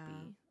she's Yeah.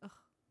 happy. Ugh,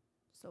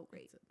 so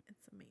great.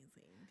 It's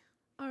amazing.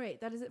 All right,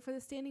 that is it for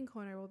the standing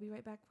corner. We'll be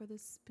right back for the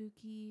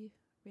spooky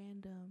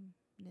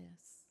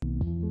randomness.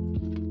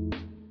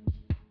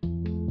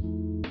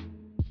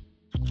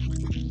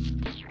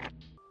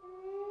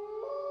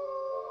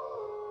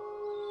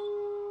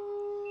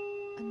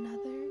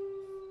 Another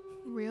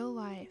real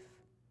life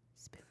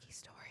spooky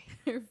story.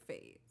 Her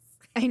face.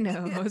 I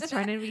know. I was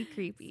trying to be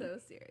creepy. So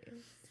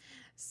serious.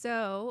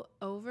 So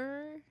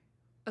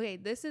okay,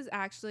 this is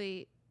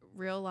actually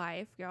real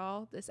life,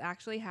 y'all. This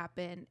actually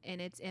happened,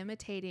 and it's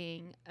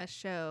imitating a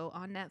show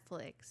on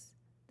Netflix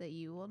that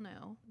you will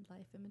know.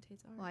 Life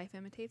imitates art. Life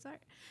imitates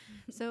art.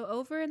 So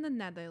over in the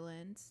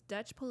Netherlands,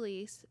 Dutch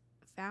police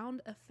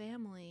found a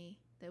family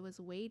that was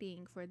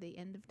waiting for the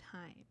end of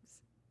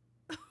times.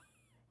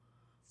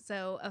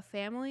 So a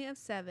family of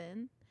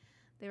 7,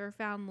 they were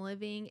found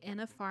living in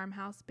a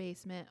farmhouse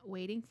basement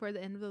waiting for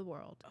the end of the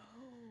world.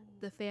 Oh.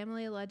 The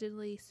family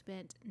allegedly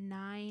spent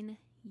 9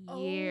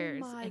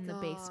 years in the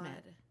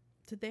basement.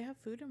 Did they have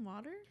food and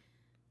water?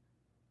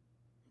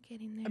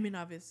 Getting there. I mean,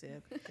 obviously,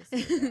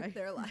 they're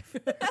They're alive.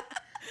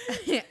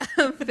 Yeah.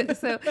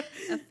 So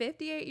a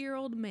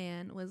 58-year-old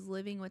man was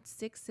living with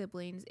 6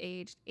 siblings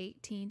aged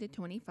 18 to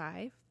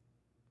 25.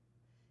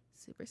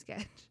 Super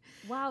sketch.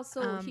 Wow,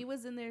 so Um, he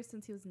was in there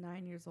since he was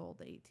 9 years old,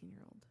 the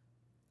 18-year-old.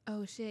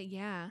 Oh shit,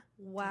 yeah.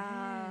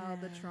 Wow,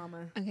 the Yeah.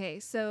 trauma. Okay,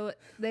 so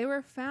they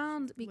were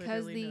found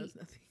because Literally knows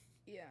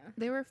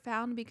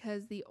nothing.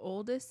 because the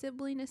oldest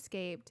sibling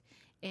escaped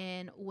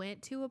and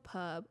went to a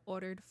pub,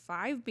 ordered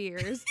 5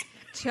 beers,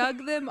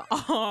 chugged them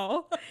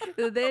all.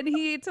 Then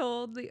he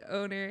told the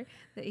owner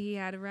that he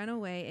had run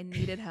away and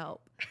needed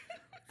help.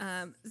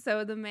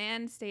 So the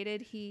man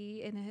stated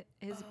he and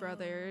his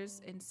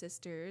brothers and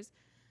sisters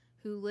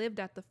who lived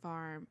at the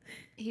farm,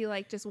 he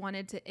like just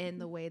wanted to end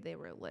the way they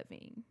were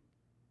living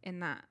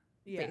in that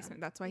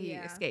basement. That's why he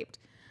Yeah. escaped.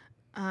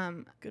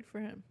 Good for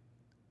him.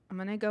 I'm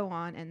gonna go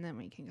on and then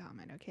we can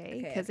comment, okay?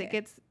 Okay, Because okay. it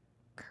gets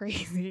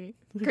crazy,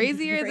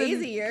 crazier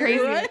Crazier. than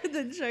crazier. What?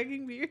 Than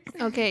chugging beers.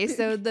 Okay,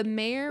 so the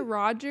mayor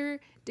Roger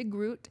de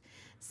Groot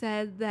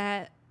said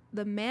that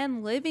the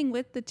man living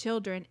with the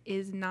children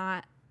is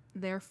not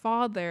their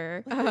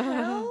father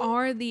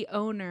or the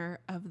owner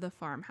of the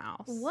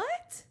farmhouse.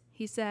 What?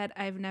 He said,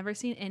 "I've never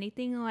seen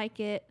anything like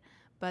it,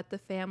 but the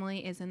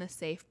family is in a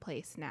safe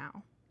place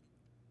now."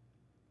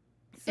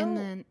 And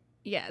then,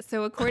 yeah,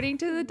 so according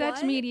to the Dutch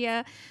What?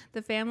 media,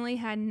 the family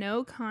had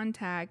no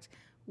contact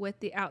with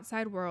the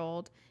outside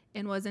world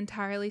and was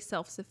entirely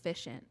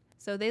self-sufficient.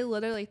 So they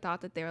literally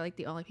thought that they were like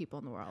the only people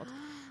in the world.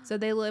 So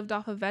they lived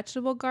off a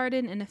vegetable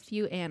garden and a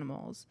few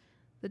animals.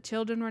 The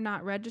children were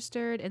not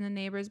registered, and the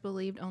neighbors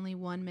believed only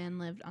one man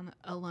lived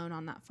alone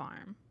on that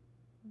farm.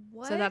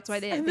 What? So that's why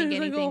they didn't And think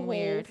there's, like, a anything whole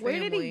weird. Where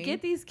did he family.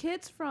 get these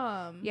kids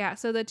from? Yeah,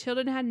 so the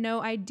children had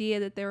no idea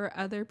that there were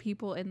other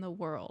people in the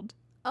world.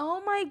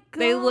 Oh my god.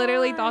 They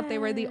literally thought they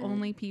were the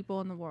only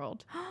people in the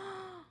world.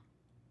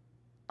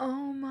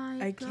 Oh my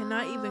god. I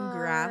cannot even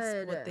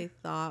grasp what they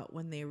thought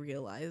when they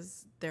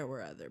realized there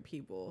were other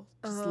people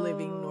just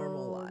living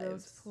normal Oh, lives.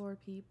 Those poor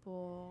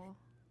people.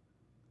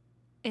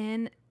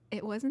 And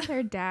it wasn't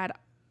their dad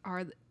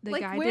or the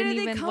Like, guy where didn't did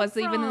they even come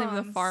wasn't even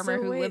the from? farmer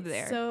So who wait, lived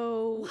there.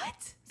 So What?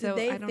 did So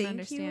they I don't think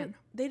understand.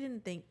 they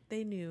didn't think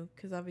they knew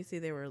because obviously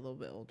they were a little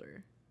bit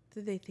older.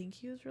 Did they think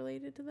he was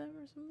related to them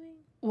or something?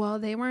 Well,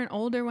 they weren't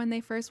older when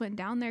they first went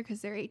down there because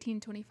they're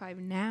 1825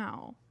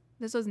 now.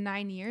 This was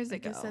 9 years I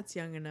ago. guess that's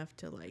young enough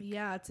to like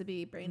Yeah, to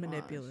be brainwashed.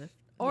 manipulate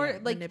Or, yeah,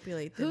 like,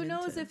 manipulate them Who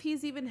knows into- if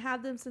he's even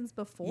had them since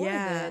before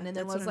Yeah, then, and then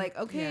that's was what I'm- like,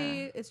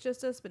 okay, yeah. it's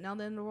just us, but now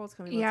the end of the world's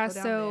coming. Yeah, Let's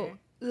go down so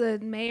there.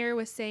 the mayor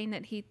was saying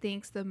that he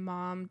thinks the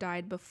mom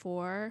died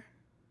before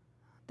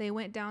they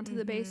went down to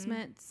the Mhm.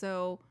 basement.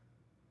 So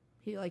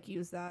He like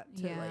used that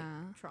to Yeah.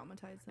 like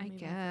traumatize them. I even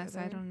guess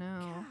I further. don't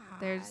know.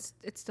 God.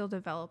 It's still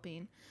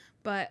developing,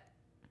 but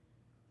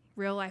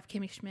real life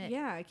Kimmy Schmidt,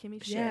 Yeah,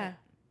 Kimmy shit. yeah.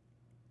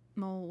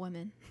 mole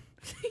woman.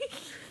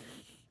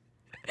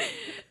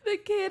 The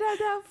kid had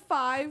to have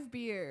 5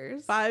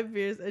 beers. 5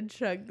 beers and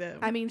chug them.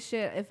 I mean,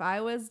 shit. If I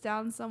was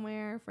down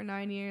somewhere for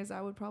 9 years, I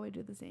would probably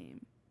do the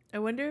same. I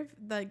wonder if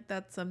like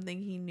that's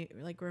something he knew,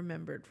 like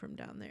remembered from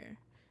down there.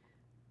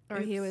 Or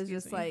he was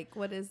Excuse just me. like,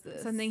 "What is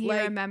this?" Something he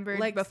Like- remembered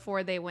like-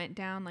 before they went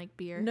down, like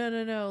beer.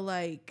 No.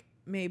 Like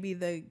maybe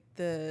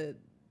the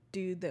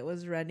dude that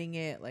was running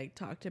it like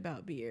talked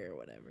about beer or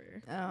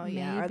whatever. Oh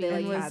yeah, or Maybe. they like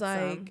And was had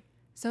like, some.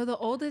 So the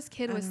oldest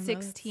kid I was don't know,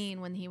 that's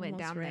 16 when he went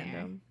almost down there.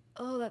 random.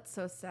 Oh, that's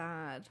so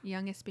sad.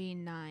 Youngest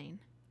being 9.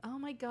 Oh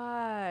my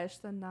gosh,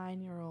 the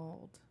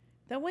 9-year-old.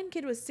 That one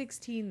kid was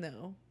 16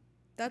 though.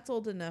 That's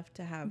old enough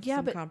to have Yeah,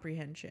 some but-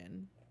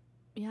 comprehension.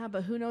 Yeah,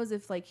 but who knows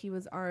if like he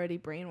was already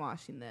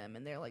brainwashing them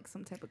and they're like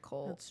some type of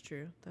cult. That's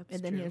true. That's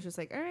And then true. he was just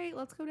like, "All right,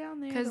 let's go down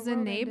there." Because the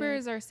world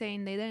neighbors ended. are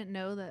saying they didn't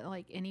know that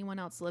like anyone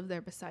else lived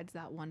there besides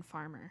that one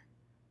farmer.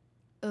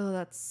 Oh,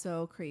 that's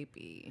so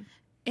creepy.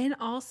 And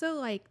also,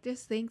 like,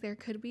 just think there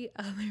could be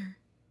other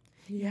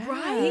Yeah.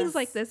 things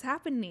like this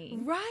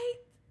happening. Right?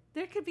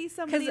 There could be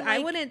somebody Because I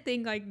wouldn't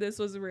think like this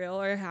was real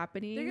or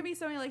happening. There could be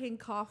somebody like in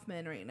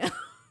Kaufman right now.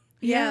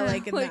 Yeah, Yeah,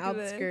 like in like the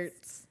this.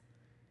 outskirts.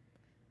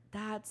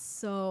 That's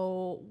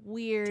so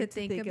weird To to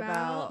think think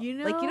about. about. You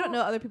Like you don't know,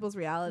 know other people's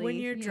reality. When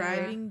you're Yeah.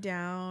 driving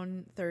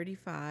down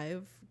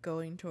 35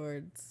 going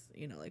towards,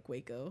 like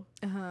Waco.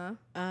 uh-huh.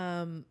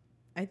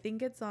 I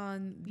think it's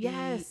on the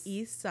Yes.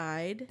 east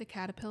side. the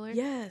caterpillar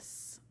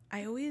Yes.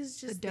 I always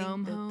just think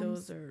dome that homes.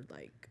 those are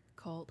like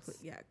cults.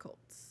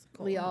 cults.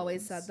 We Cult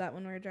always homes. said that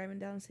when we were driving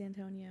down San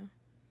Antonio.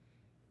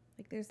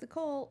 Like there's the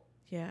cult.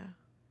 Yeah.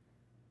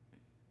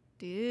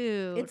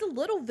 Dude. It's a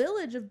little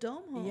village of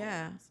dome homes.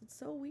 Yeah. It's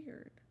so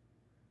weird.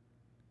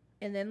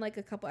 And then like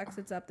a couple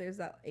exits up there's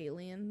that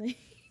alien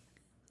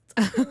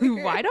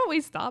thing. Why don't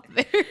we stop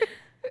there?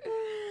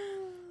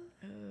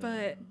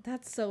 But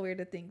that's so weird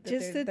to think that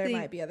Just there to think-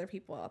 might be other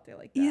people out there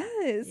like that.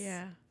 Yes.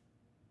 Yeah.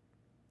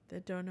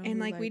 That don't know. And who,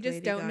 like we just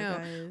Lady don't know.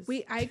 Gaga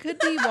is. I could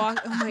be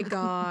walking. Oh my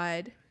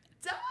god.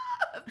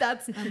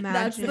 That's the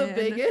Imagine.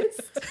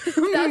 biggest.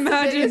 Imagine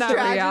biggest that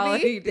tragedy.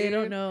 reality. They Dude.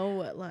 don't know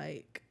what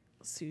like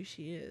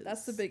sushi is.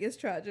 That's the biggest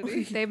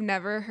tragedy. They've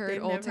never heard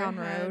They've Old never Town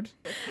had- Road.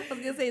 I was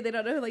gonna say they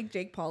don't know who like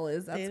Jake Paul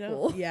is. They That's don't-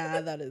 cool.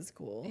 Yeah, that is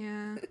cool.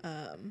 Yeah.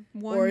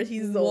 Or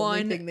he's the only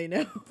one thing they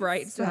know.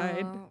 bright side.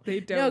 Stop.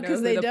 They don't No, know because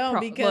who they the don't.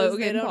 Because Logan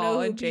they don't Paul know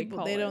who and Jake people.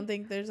 Paul They is. don't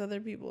think there's other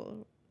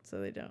people, so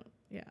they don't.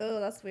 Yeah. Oh,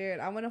 that's weird.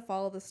 I want to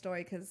follow the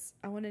story because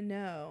I want to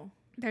know.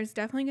 There's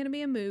definitely gonna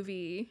be a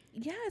movie.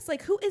 Yeah, it's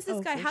like who is this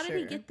Oh, guy? for How did he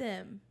sure. get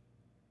them?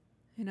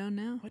 I don't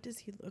know. What does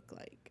he look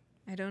like?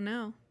 I don't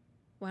know.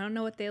 Well, I don't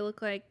know what they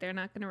look like. They're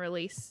not gonna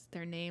release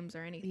their names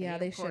or anything. Yeah,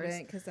 they of course.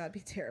 shouldn't because that'd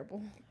be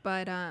terrible.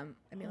 But I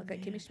mean, look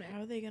at man, Kimmy Schmidt.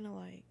 How are they gonna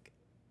like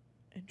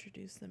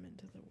introduce them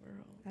into the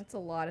world? That's a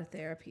lot of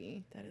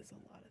therapy. That is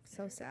a lot of.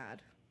 So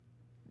sad.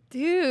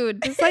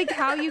 dude, just like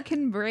how you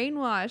can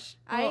brainwash.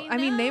 I Well, I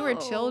mean, they were know.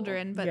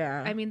 children, but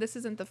Yeah. I mean, this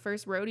isn't the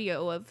first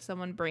rodeo of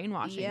someone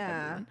brainwashing.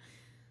 Yeah. someone.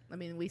 I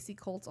mean, we see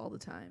cults all the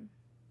time.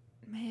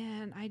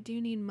 Man, I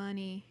do need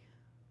money.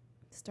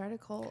 Start a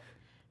cult.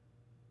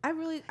 I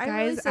really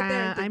Guys, sit there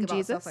and think I'm about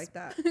Jesus. stuff like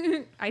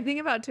that. I think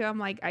about too. I'm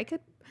like,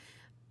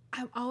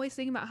 I'm always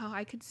thinking about how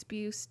I could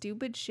spew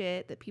stupid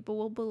shit that people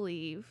will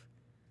believe,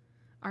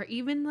 or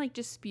even like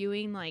just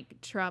spewing like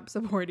Trump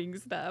supporting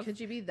stuff Could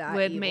you be that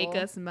would evil? make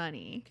us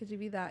money. Could you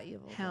be that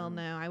evil? Hell though?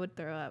 no, I would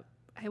throw up.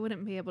 I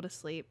wouldn't be able to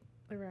sleep.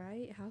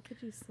 Right? How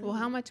could you sleep? Well,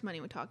 how much money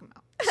are we talking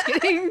about? Just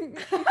kidding.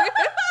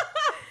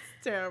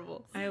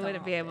 Terrible. I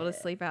wouldn't be Stop able to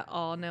it. sleep at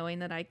all knowing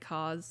that I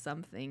caused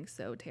something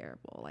so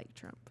terrible like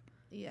Trump.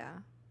 Yeah.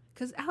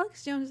 Because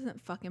Alex Jones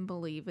doesn't fucking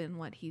believe in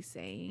what he's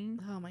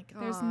saying. Oh my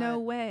god. There's no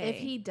way. If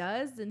he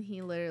does, then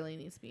he literally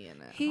needs to be in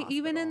it. He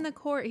even in the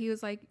court, he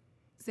was like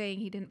saying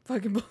he didn't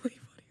fucking believe what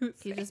he was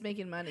He's saying. just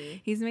making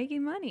money. He's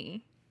making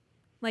money.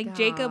 Like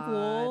Jacob God.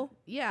 Wool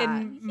Yeah.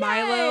 and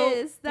Milo,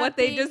 Yes, that what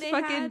they thing just they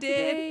fucking had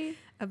did today.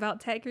 about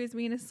Ted Cruz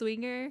being a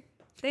swinger.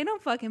 They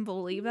don't fucking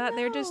believe that.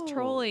 They're just No.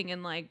 trolling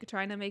and like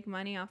trying to make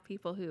money off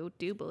people who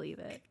do believe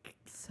it.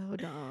 So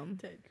dumb.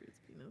 Ted Cruz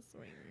being a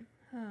swinger.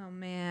 Oh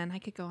man, I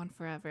could go on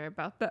forever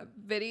about that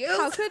video.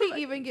 How could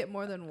he even get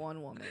more than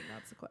one woman?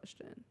 That's the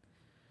question.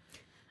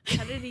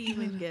 How did he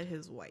even get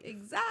his wife?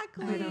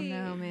 Exactly. I don't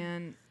know,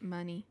 man.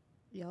 Money.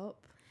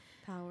 Yup.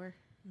 Power.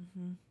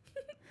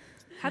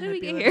 How did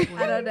we get Manipulative here?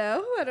 I don't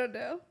know. I don't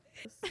know.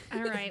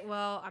 All right.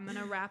 Well, I'm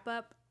gonna wrap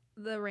up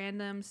the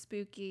random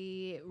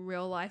spooky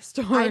real life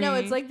story. I know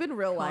it's like been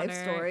real life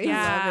Connor. stories.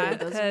 Yeah, Love it.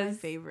 Those are my 'cause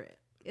favorite.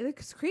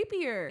 It's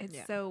creepier. It's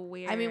Yeah. so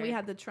weird. I mean, we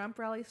had the Trump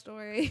rally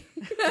story.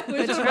 We But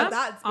should've put Trump,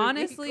 that in spooky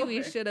honestly, we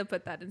corner. should have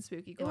put that in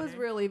spooky It corner. was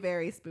really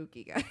very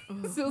spooky, guys.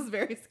 It was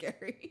very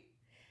scary.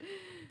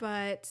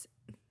 But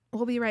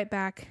we'll be right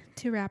back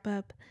to wrap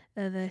up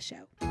the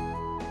show.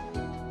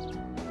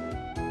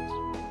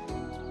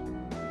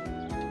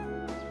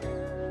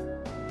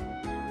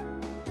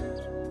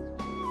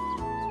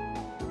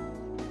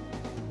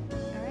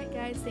 All right,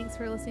 guys. Thanks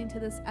for listening to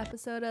this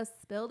episode of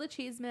Spill the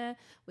Cheesemeh.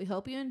 We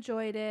hope you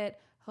enjoyed it.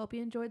 Hope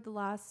you enjoyed the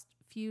last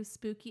few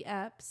spooky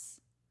eps.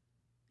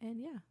 And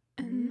yeah.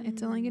 And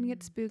it's only going to get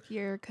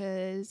spookier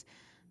because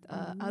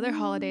other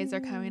holidays are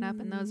coming up,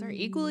 and those are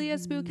equally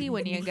as spooky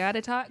when you got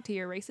to talk to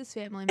your racist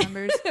family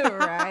members.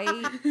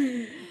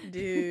 Right?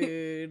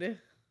 Dude,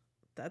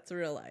 that's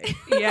real life.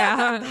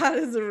 Yeah. That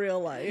is a real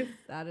life.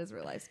 That is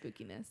real life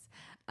spookiness.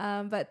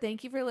 But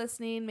thank you for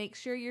listening. Make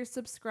sure you're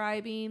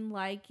subscribing,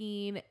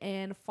 liking,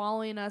 and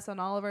following us on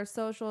all of our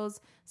socials.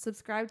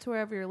 Subscribe to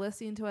wherever you're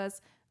listening to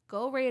us.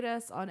 Go rate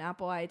us on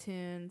Apple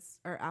iTunes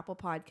or Apple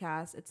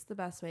Podcasts. It's the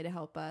best way to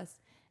help us.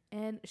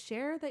 And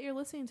share that you're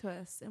listening to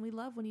us. And we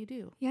love when you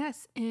do.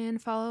 Yes,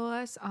 and follow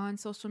us on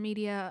social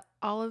media.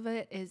 All of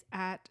it is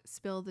at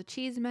Spill the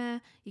Cheesemeh.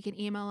 You can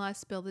email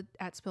us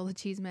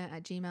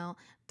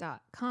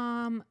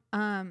spillthecheesemeh@gmail.com.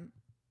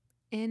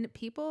 And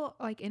people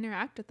like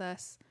interact with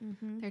us.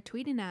 Mm-hmm. They're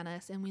tweeting at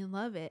us, and we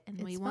love it,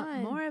 and we It's want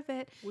fun. more of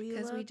it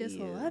because we just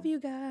love you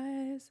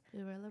guys.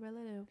 We really,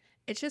 really do.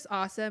 It's just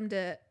awesome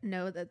to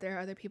know that there are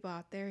other people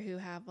out there who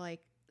have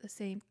like the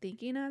same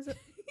thinking as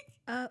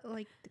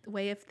like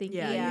way of thinking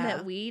Yeah.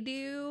 that we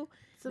do.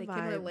 It's the They vibes.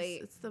 can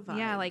relate. It's the vibes.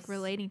 Yeah, like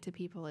relating to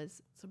people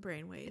is It's the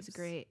brainwaves. is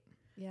great.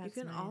 Yeah, You it's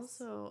can nice.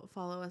 also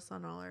follow us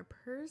on all our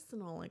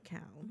personal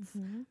accounts.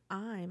 Mhm.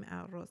 I'm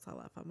at Rosa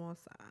La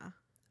Famosa.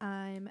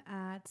 I'm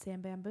at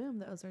Sam Bam Boom.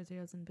 Those are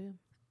zeros and boom.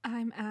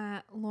 I'm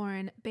at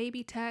Lauren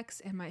Baby Tex,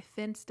 and my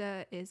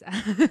Finsta is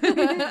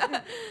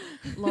at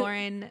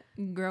Lauren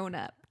Grown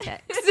Up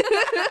Tex.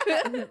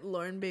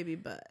 Lauren Baby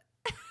Butt.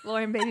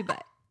 Lauren Baby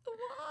Butt.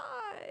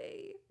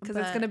 Why? Because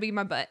it's But- gonna be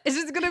my butt. It's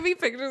just gonna be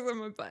pictures of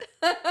my butt.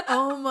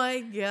 Oh my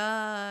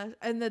gosh!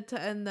 And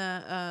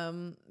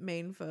the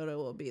main photo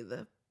will be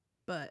the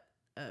butt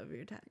of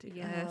your tattoo.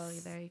 Yes. Oh,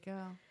 there you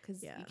go.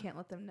 Because Yeah. you can't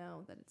let them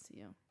know that it's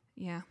you.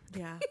 Yeah.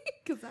 Yeah.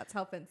 Because that's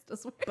how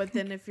Finstas work. But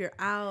then if you're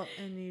out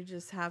and you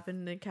just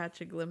happen to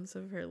catch a glimpse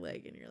of her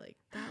leg and you're like,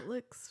 that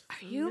looks Are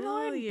familiar. you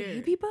Lauren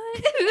Baby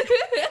Butt?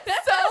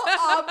 So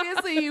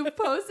obviously you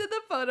posted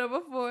the photo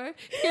before.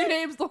 Your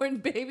name's Lauren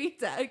Baby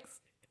Tex.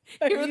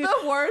 You're you-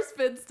 the worst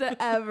Finsta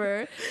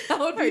ever. That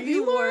would Are be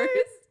you the Lauren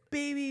worst.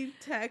 Baby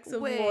Tex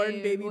of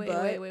Lauren Baby wait,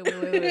 Butt?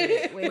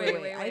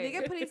 wait. I think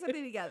I'm putting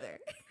something together.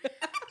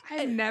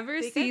 I've never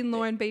think seen I-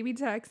 Lauren Baby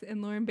Tex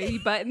and Lauren Baby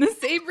Butt in the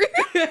same room.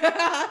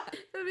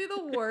 That'd be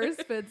the worst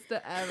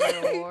Finsta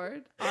ever,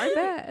 Lord. Our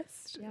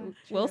best. Yeah,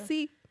 We'll true.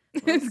 see.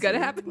 We'll It's gonna see.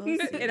 happen. We'll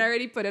see. And I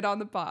already put it on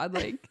the pod.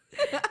 Like,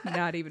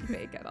 not even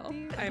fake at all.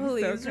 I'm so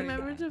Please excited.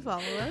 remember to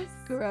follow us.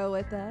 Grow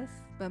with us.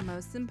 But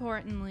most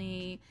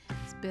importantly,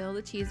 spill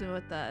the cheese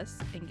with us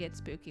and get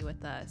spooky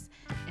with us.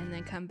 And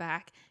then come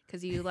back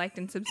because you liked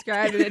and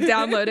subscribed and then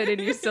downloaded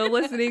and you're still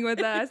listening with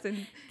us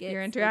and Get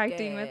you're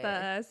interacting spooky. with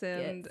us.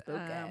 Get And spooky.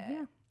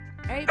 yeah.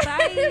 All right,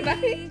 bye.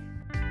 Bye.